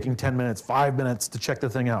you taking 10 minutes, 5 minutes to check the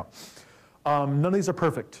thing out. None of these are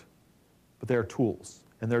perfect, but they are tools.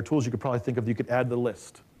 And there are tools you could probably think of that you could add to the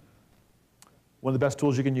list. One of the best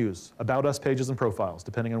tools you can use. About Us pages and profiles,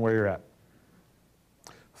 depending on where you're at.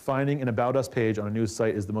 Finding an About Us page on a news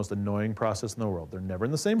site is the most annoying process in the world. They're never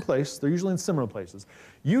in the same place. They're usually in similar places.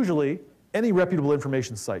 Usually, any reputable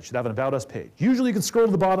information site should have an About Us page. Usually you can scroll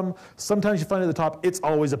to the bottom. Sometimes you find it at the top. It's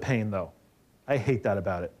always a pain, though. I hate that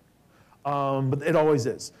about it. But it always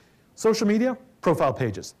is. Social media, profile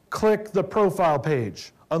pages. Click the profile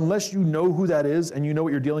page. Unless you know who that is and you know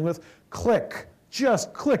what you're dealing with, click.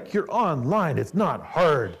 Just click. You're online. It's not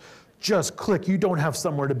hard. Just click. You don't have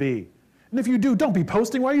somewhere to be. And if you do, don't be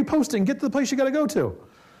posting. Why are you posting? Get to the place you got to go to.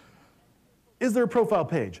 Is there a profile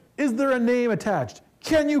page? Is there a name attached?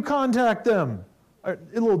 Can you contact them? A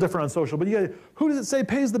little different on social, but who does it say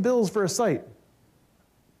pays the bills for a site?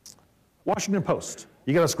 Washington Post.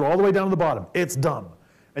 You got to scroll all the way down to the bottom. It's dumb.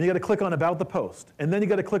 And you got to click on About the Post. And then you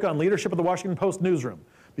got to click on Leadership of the Washington Post newsroom,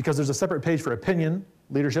 because there's a separate page for opinion,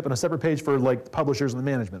 leadership, and a separate page for like the publishers and the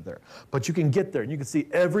management there. But you can get there and you can see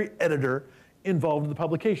every editor involved in the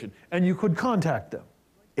publication, and you could contact them.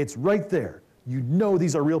 It's right there. You know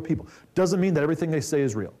these are real people. Doesn't mean that everything they say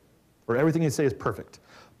is real or everything they say is perfect,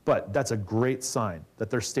 but that's a great sign that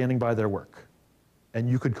they're standing by their work, and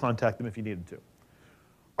you could contact them if you needed to.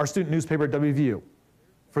 Our student newspaper at WVU.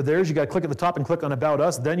 For theirs, you got to click at the top and click on About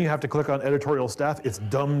Us. Then you have to click on editorial staff. It's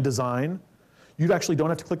dumb design. You actually don't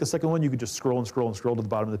have to click the second one. You could just scroll and scroll and scroll to the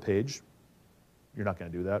bottom of the page. You're not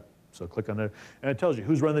going to do that. So click on it, and it tells you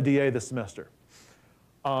who's run the DA this semester.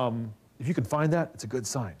 If you can find that, it's a good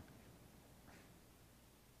sign.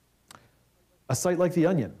 A site like The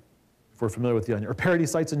Onion, if we're familiar with The Onion, or parody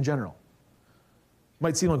sites in general.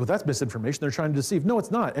 Might seem like, well, that's misinformation. They're trying to deceive. No, it's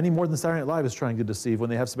not, any more than Saturday Night Live is trying to deceive when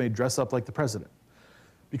they have somebody dress up like the president.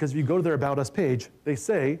 Because if you go to their About Us page, they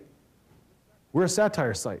say, we're a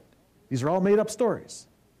satire site. These are all made up stories.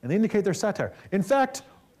 And they indicate they're satire. In fact,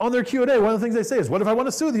 on their Q&A, one of the things they say is, what if I want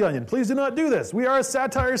to sue The Onion? Please do not do this. We are a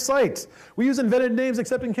satire site. We use invented names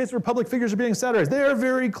except in case where public figures are being satirized. They are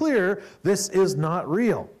very clear, this is not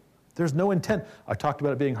real. There's no intent. I talked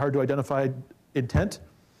about it being hard to identify intent.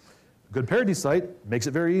 A good parody site makes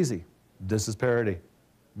it very easy. This is parody.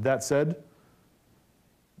 That said,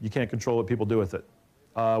 you can't control what people do with it.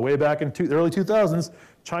 Way back in the early 2000s,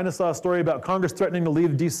 China saw a story about Congress threatening to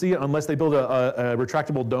leave DC unless they build a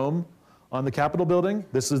retractable dome on the Capitol building.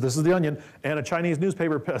 This is The Onion, and a Chinese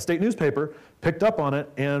newspaper, a state newspaper, picked up on it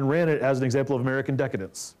and ran it as an example of American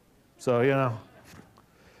decadence. So, you know,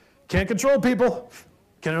 can't control people,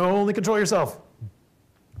 can only control yourself.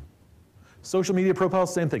 Social media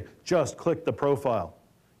profiles, same thing. Just click the profile.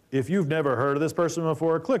 If you've never heard of this person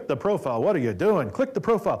before, click the profile. What are you doing? Click the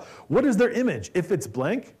profile. What is their image? If it's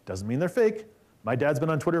blank, doesn't mean they're fake. My dad's been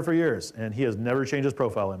on Twitter for years, and he has never changed his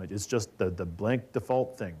profile image. It's just the blank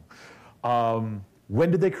default thing.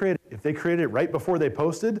 When did they create it? If they created it right before they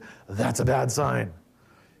posted, that's a bad sign.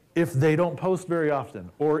 If they don't post very often,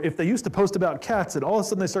 or if they used to post about cats and all of a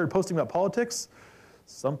sudden they started posting about politics,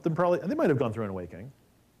 something probably, and they might have gone through an awakening,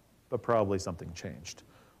 but probably something changed.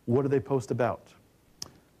 What do they post about?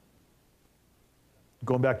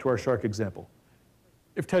 Going back to our shark example.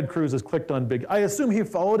 If Ted Cruz has clicked on I assume he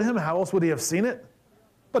followed him, how else would he have seen it?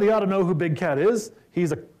 But he ought to know who Big Cat is.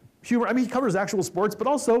 He's a humor, I mean, he covers actual sports, but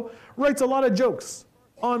also writes a lot of jokes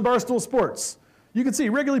on Barstool Sports. You can see he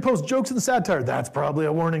regularly posts jokes and satire. That's probably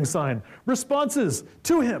a warning sign. Responses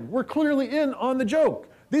to him, we're clearly in on the joke.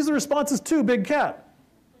 These are responses to Big Cat.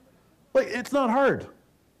 Like, it's not hard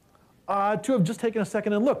to have just taken a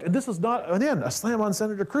second and looked. And this is not, again, a slam on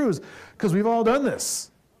Senator Cruz, because we've all done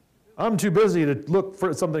this. I'm too busy to look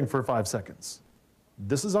for something for 5 seconds.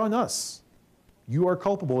 This is on us. You are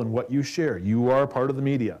culpable in what you share. You are part of the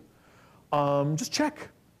media. Just check.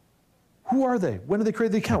 Who are they? When did they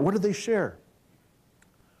create the account? What did they share?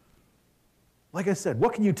 Like I said,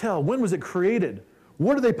 what can you tell? When was it created?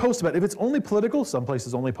 What do they post about? If it's only political, some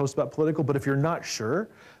places only post about political, but if you're not sure,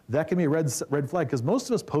 that can be a red flag, because most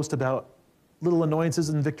of us post about little annoyances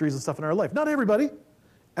and victories and stuff in our life. Not everybody,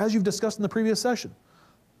 as you've discussed in the previous session.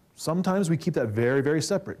 Sometimes we keep that very, very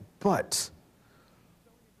separate, but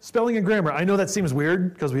spelling and grammar, I know that seems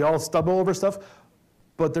weird because we all stumble over stuff,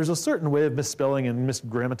 but there's a certain way of misspelling and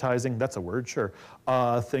misgrammatizing, that's a word, sure,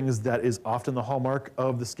 things that is often the hallmark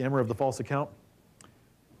of the scammer, of the false account.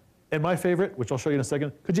 And my favorite, which I'll show you in a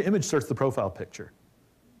second, could you image search the profile picture?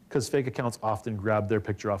 Because fake accounts often grab their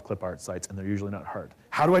picture off clip art sites, and they're usually not hard.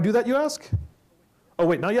 How do I do that, you ask? Oh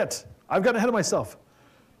wait, not yet. I've gotten ahead of myself.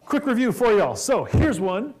 Quick review for y'all. So here's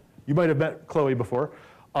one. You might have met Chloe before.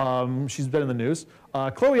 She's been in the news.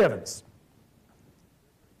 Chloe Evans.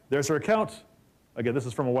 There's her account. Again, this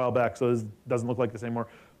is from a while back, so this doesn't look like this anymore.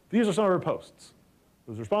 These are some of her posts.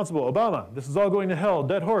 Who's responsible? Obama. This is all going to hell.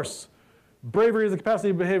 Dead horse. Bravery is the capacity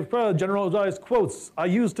to behave. Generalized quotes. I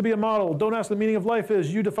used to be a model. Don't ask what the meaning of life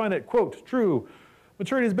is. You define it. Quote, true.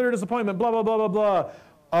 Maturity is bitter disappointment. Blah, blah, blah, blah,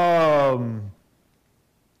 blah.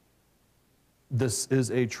 This is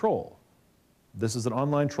a troll. This is an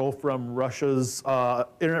online troll from Russia's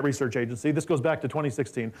Internet Research Agency. This goes back to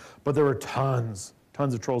 2016, but there were tons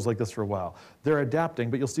of trolls like this for a while. They're adapting,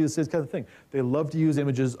 but you'll see this kind of thing. They love to use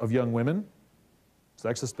images of young women.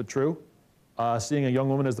 Sexist, but true. Seeing a young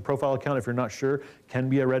woman as the profile account, if you're not sure, can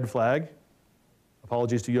be a red flag.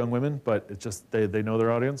 Apologies to young women, but it's just they know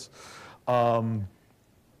their audience. Other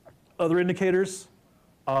indicators,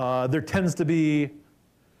 there tends to be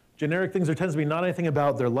generic things. There tends to be not anything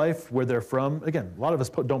about their life, where they're from. Again, a lot of us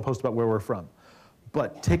don't post about where we're from.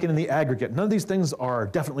 But taken in the aggregate, none of these things are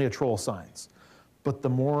definitely a troll signs. But the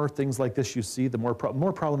more things like this you see, the more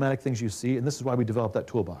problematic things you see, and this is why we developed that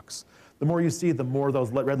toolbox. The more you see, the more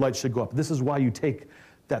those red lights should go up. This is why you take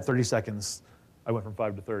that 30 seconds, I went from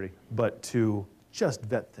 5 to 30, but to just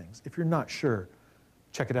vet things. If you're not sure,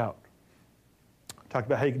 check it out. Talked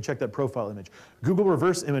about how you can check that profile image. Google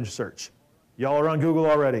reverse image search. Y'all are on Google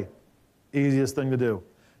already. Easiest thing to do.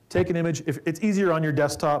 Take an image. If it's easier on your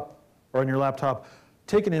desktop or on your laptop,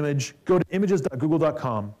 take an image, go to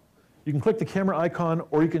images.google.com. You can click the camera icon,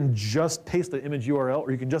 or you can just paste the image URL,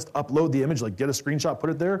 or you can just upload the image, like get a screenshot, put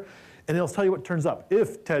it there, and it'll tell you what turns up.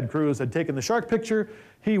 If Ted Cruz had taken the shark picture,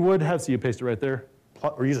 he would have, so you paste it right there,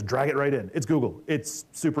 or you just drag it right in. It's Google. It's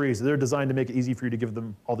super easy. They're designed to make it easy for you to give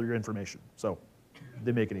them all your information. So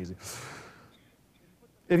they make it easy.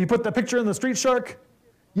 If you put that picture in the street shark,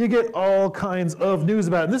 you get all kinds of news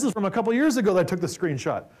about it. And this is from a couple years ago that I took the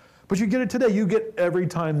screenshot. But you get it today. You get every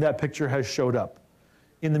time that picture has showed up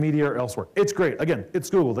in the media or elsewhere. It's great. Again, it's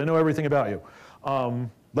Google. They know everything about you.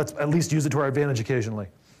 Let's at least use it to our advantage occasionally.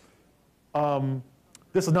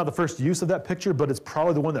 This is not the first use of that picture, but it's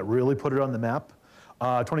probably the one that really put it on the map.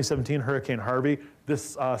 2017 Hurricane Harvey.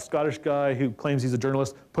 This Scottish guy who claims he's a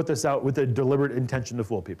journalist put this out with a deliberate intention to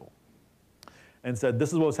fool people and said,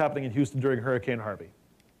 this is what was happening in Houston during Hurricane Harvey.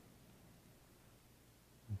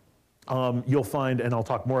 You'll find, and I'll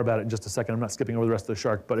talk more about it in just a second, I'm not skipping over the rest of the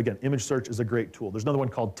shark, but again, image search is a great tool. There's another one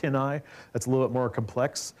called TinEye that's a little bit more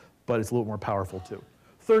complex, but it's a little bit more powerful too.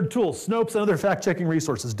 Third tool, Snopes and other fact-checking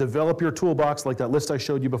resources. Develop your toolbox like that list I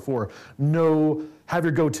showed you before. Have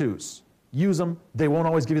your go-tos. Use them. They won't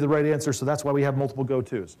always give you the right answer, so that's why we have multiple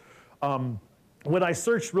go-tos. When I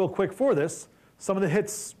searched real quick for this, some of the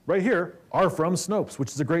hits right here are from Snopes, which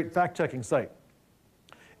is a great fact-checking site.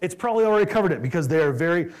 It's probably already covered it because they are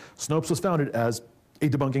Snopes was founded as a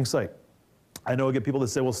debunking site. I know I get people that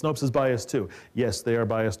say, well, Snopes is biased too. Yes, they are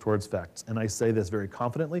biased towards facts. And I say this very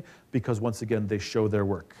confidently because once again, they show their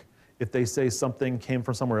work. If they say something came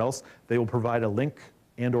from somewhere else, they will provide a link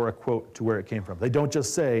and or a quote to where it came from. They don't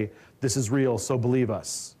just say, this is real, so believe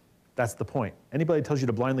us. That's the point. Anybody that tells you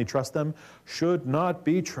to blindly trust them should not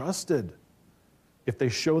be trusted. If they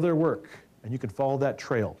show their work and you can follow that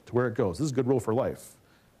trail to where it goes, this is a good rule for life.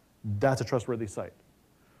 That's a trustworthy site.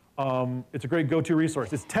 It's a great go-to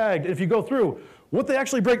resource. It's tagged. If you go through, what they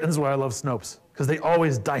actually break, and this is why I love Snopes, because they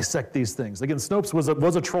always dissect these things. Again, Snopes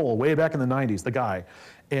was a troll way back in the 90s, the guy,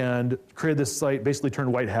 and created this site, basically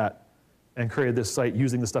turned white hat, and created this site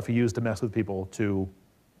using the stuff he used to mess with people to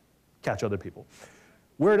catch other people.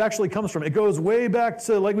 Where it actually comes from, it goes way back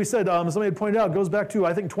to, like we said, somebody had pointed out, it goes back to,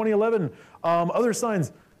 I think, 2011. Other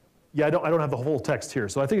signs, yeah, I don't have the whole text here,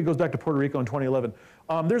 so I think it goes back to Puerto Rico in 2011.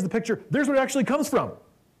 There's the picture. There's where it actually comes from.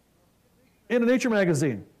 In a nature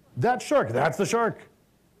magazine. That shark, that's the shark.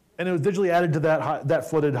 And it was digitally added to that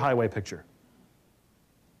flooded highway picture.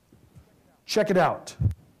 Check it out.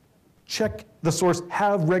 Check the source.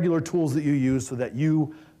 Have regular tools that you use so that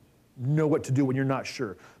you know what to do when you're not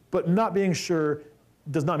sure. But not being sure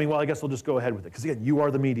does not mean, well, I guess I'll just go ahead with it. Because again, you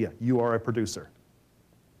are the media. You are a producer.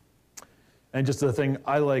 And just the thing,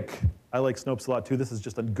 I like Snopes a lot too. This is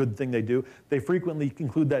just a good thing they do. They frequently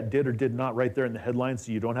include that did or did not right there in the headline,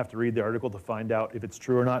 so you don't have to read the article to find out if it's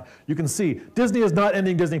true or not. You can see, Disney is not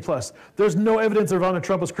ending Disney+. There's no evidence Ivana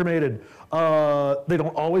Trump was cremated. They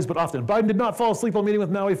don't always, but often. Biden did not fall asleep while meeting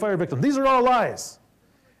with Maui fire victims. These are all lies.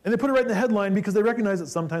 And they put it right in the headline because they recognize that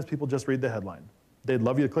sometimes people just read the headline. They'd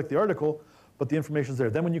love you to click the article, but the information's there.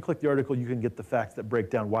 Then when you click the article, you can get the facts that break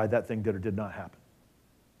down why that thing did or did not happen.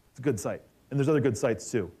 It's a good site. And there's other good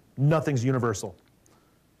sites too. Nothing's universal.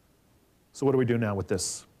 So what do we do now with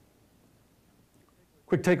this?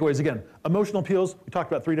 Quick takeaways again. Emotional appeals, we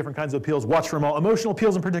talked about 3 different kinds of appeals. Watch for them all. Emotional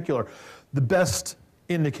appeals in particular. The best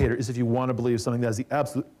indicator is if you want to believe something, that is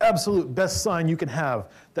the absolute best sign you can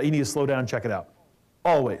have that you need to slow down and check it out.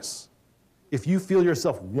 Always. If you feel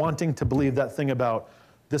yourself wanting to believe that thing about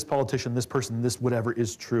this politician, this person, this whatever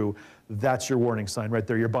is true, that's your warning sign right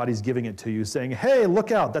there. Your body's giving it to you, saying, hey,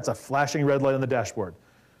 look out, that's a flashing red light on the dashboard.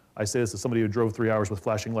 I say this as somebody who drove 3 hours with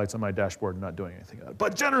flashing lights on my dashboard and not doing anything about it.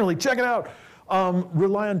 But generally, check it out.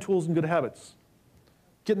 Rely on tools and good habits.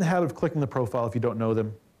 Get in the habit of clicking the profile if you don't know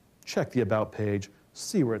them. Check the About page.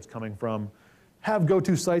 See where it's coming from. Have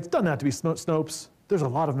go-to sites. Doesn't have to be Snopes. There's a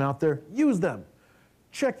lot of them out there. Use them.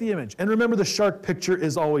 Check the image. And remember, the shark picture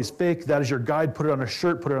is always fake. That is your guide. Put it on a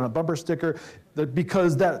shirt. Put it on a bumper sticker.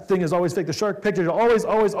 Because that thing is always fake. The shark picture is always,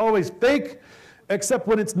 always, always fake, except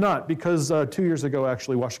when it's not. Because 2 years ago,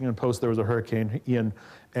 actually, Washington Post, there was a Hurricane Ian,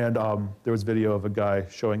 and there was video of a guy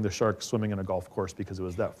showing the shark swimming in a golf course because it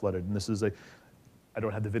was that flooded. And this is I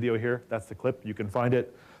don't have the video here. That's the clip. You can find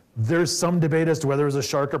it. There's some debate as to whether it was a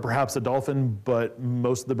shark or perhaps a dolphin, but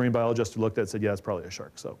most of the marine biologists who looked at it said, yeah, it's probably a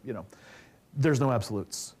shark. So, you know, there's no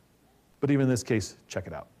absolutes. But even in this case, check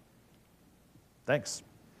it out. Thanks.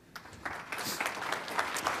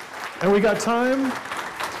 And we got time.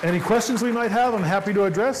 Any questions we might have, I'm happy to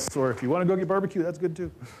address. Or if you want to go get barbecue, that's good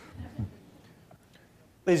too.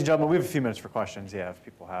 Ladies and gentlemen, we have a few minutes for questions, yeah, if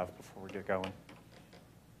people have, before we get going.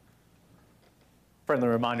 Friendly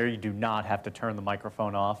reminder, you do not have to turn the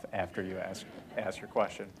microphone off after you ask your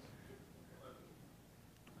question.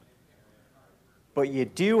 But you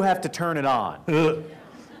do have to turn it on.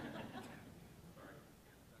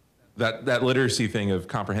 That literacy thing of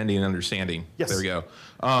comprehending and understanding. Yes. There we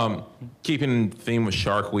go. Keeping theme with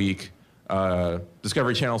Shark Week,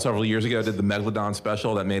 Discovery Channel several years ago did the Megalodon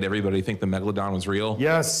special that made everybody think the Megalodon was real.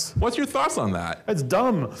 Yes. What's your thoughts on that? That's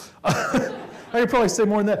dumb. I could probably say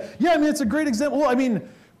more than that. Yeah, I mean, it's a great example. Well, I mean,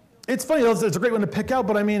 it's funny, it's a great one to pick out,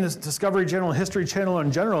 but I mean, it's Discovery Channel, History Channel in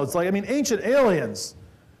general. It's like, I mean, ancient aliens.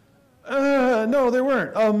 No, they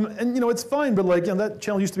weren't. And you know, it's fine, but like, you know, that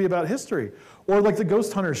channel used to be about history. Or like the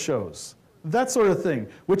Ghost Hunter shows. That sort of thing,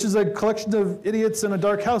 which is a collection of idiots in a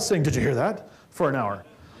dark house saying, did you hear that? For an hour.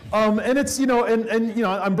 And it's, you know, and you know,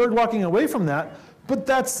 I'm bird walking away from that, but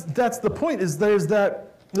that's the point, is there's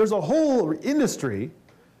a whole industry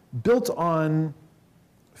built on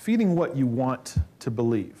feeding what you want to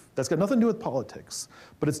believe. That's got nothing to do with politics,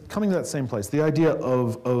 but it's coming to that same place. The idea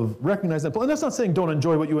of recognizing that, and that's not saying don't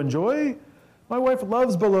enjoy what you enjoy. My wife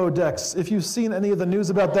loves Below Decks. If you've seen any of the news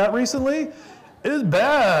about that recently, it is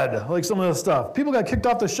bad, like some of the stuff. People got kicked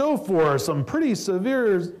off the show for some pretty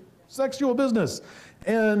severe sexual business.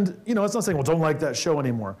 And you know, it's not saying, well, don't like that show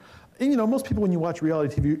anymore. And you know, most people when you watch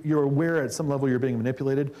reality TV, you're aware at some level you're being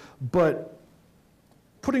manipulated, but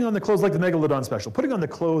putting on the clothes, like the Megalodon special, putting on the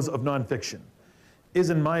clothes of nonfiction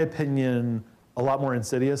is, in my opinion, a lot more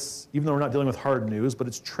insidious, even though we're not dealing with hard news, but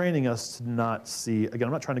it's training us to not see, again,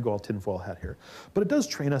 I'm not trying to go all tinfoil hat here, but it does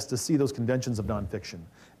train us to see those conventions of nonfiction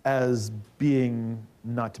as being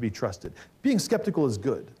not to be trusted. Being skeptical is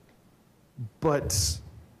good, but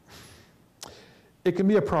it can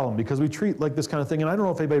be a problem because we treat like this kind of thing, and I don't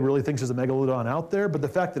know if anybody really thinks there's a Megalodon out there, but the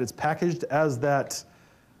fact that it's packaged as that,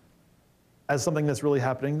 as something that's really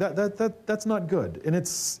happening, that's not good. And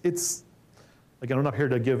it's again, I'm not here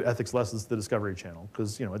to give ethics lessons to the Discovery Channel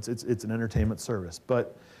because you know it's an entertainment service,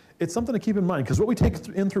 but it's something to keep in mind because what we take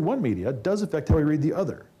in through one media does affect how we read the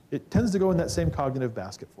other. It tends to go in that same cognitive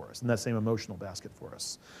basket for us, in that same emotional basket for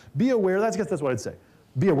us. Be aware. I guess that's what I'd say.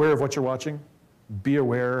 Be aware of what you're watching. Be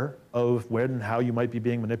aware of when and how you might be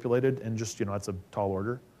being manipulated, and just, you know, that's a tall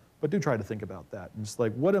order. But do try to think about that. And just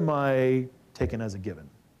like, what am I taking as a given?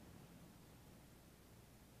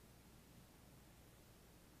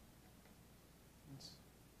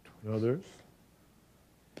 Others?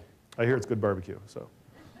 I hear it's good barbecue, so.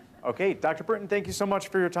 Okay, Dr. Britton, thank you so much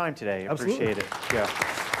for your time today. Absolutely. Appreciate it. Yeah.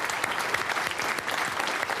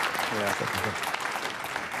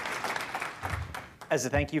 As a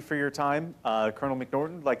thank you for your time, Colonel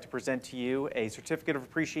McNorton would like to present to you a certificate of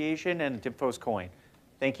appreciation and a DINFOS coin.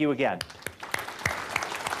 Thank you again.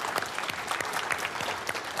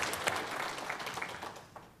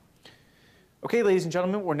 Okay, ladies and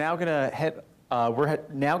gentlemen, we're now going to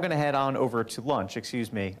head on over to lunch,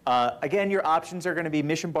 excuse me. Again, your options are going to be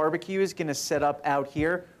Mission Barbecue is going to set up out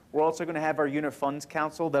here. We're also going to have our Unit Funds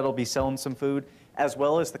Council that'll be selling some food, as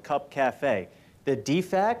well as the Cup Cafe. The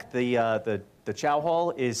DFAC, the Chow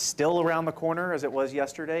Hall, is still around the corner as it was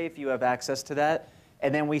yesterday, if you have access to that.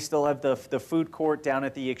 And then we still have the food court down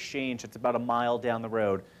at the Exchange. It's about a mile down the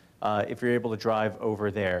road, if you're able to drive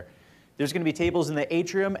over there. There's going to be tables in the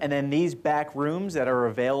atrium and then these back rooms that are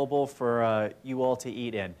available for you all to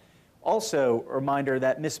eat in. Also, a reminder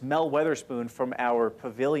that Miss Mel Weatherspoon from our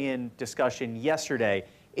pavilion discussion yesterday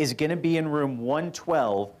is going to be in room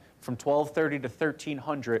 112 from 12:30 to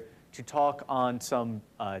 1300 to talk on some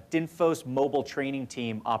DINFOS mobile training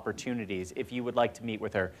team opportunities if you would like to meet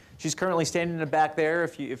with her. She's currently standing in the back there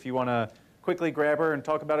if you want to quickly grab her and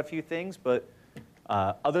talk about a few things. But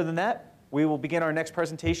other than that, we will begin our next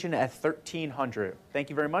presentation at 1300. Thank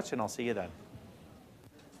you very much, and I'll see you then.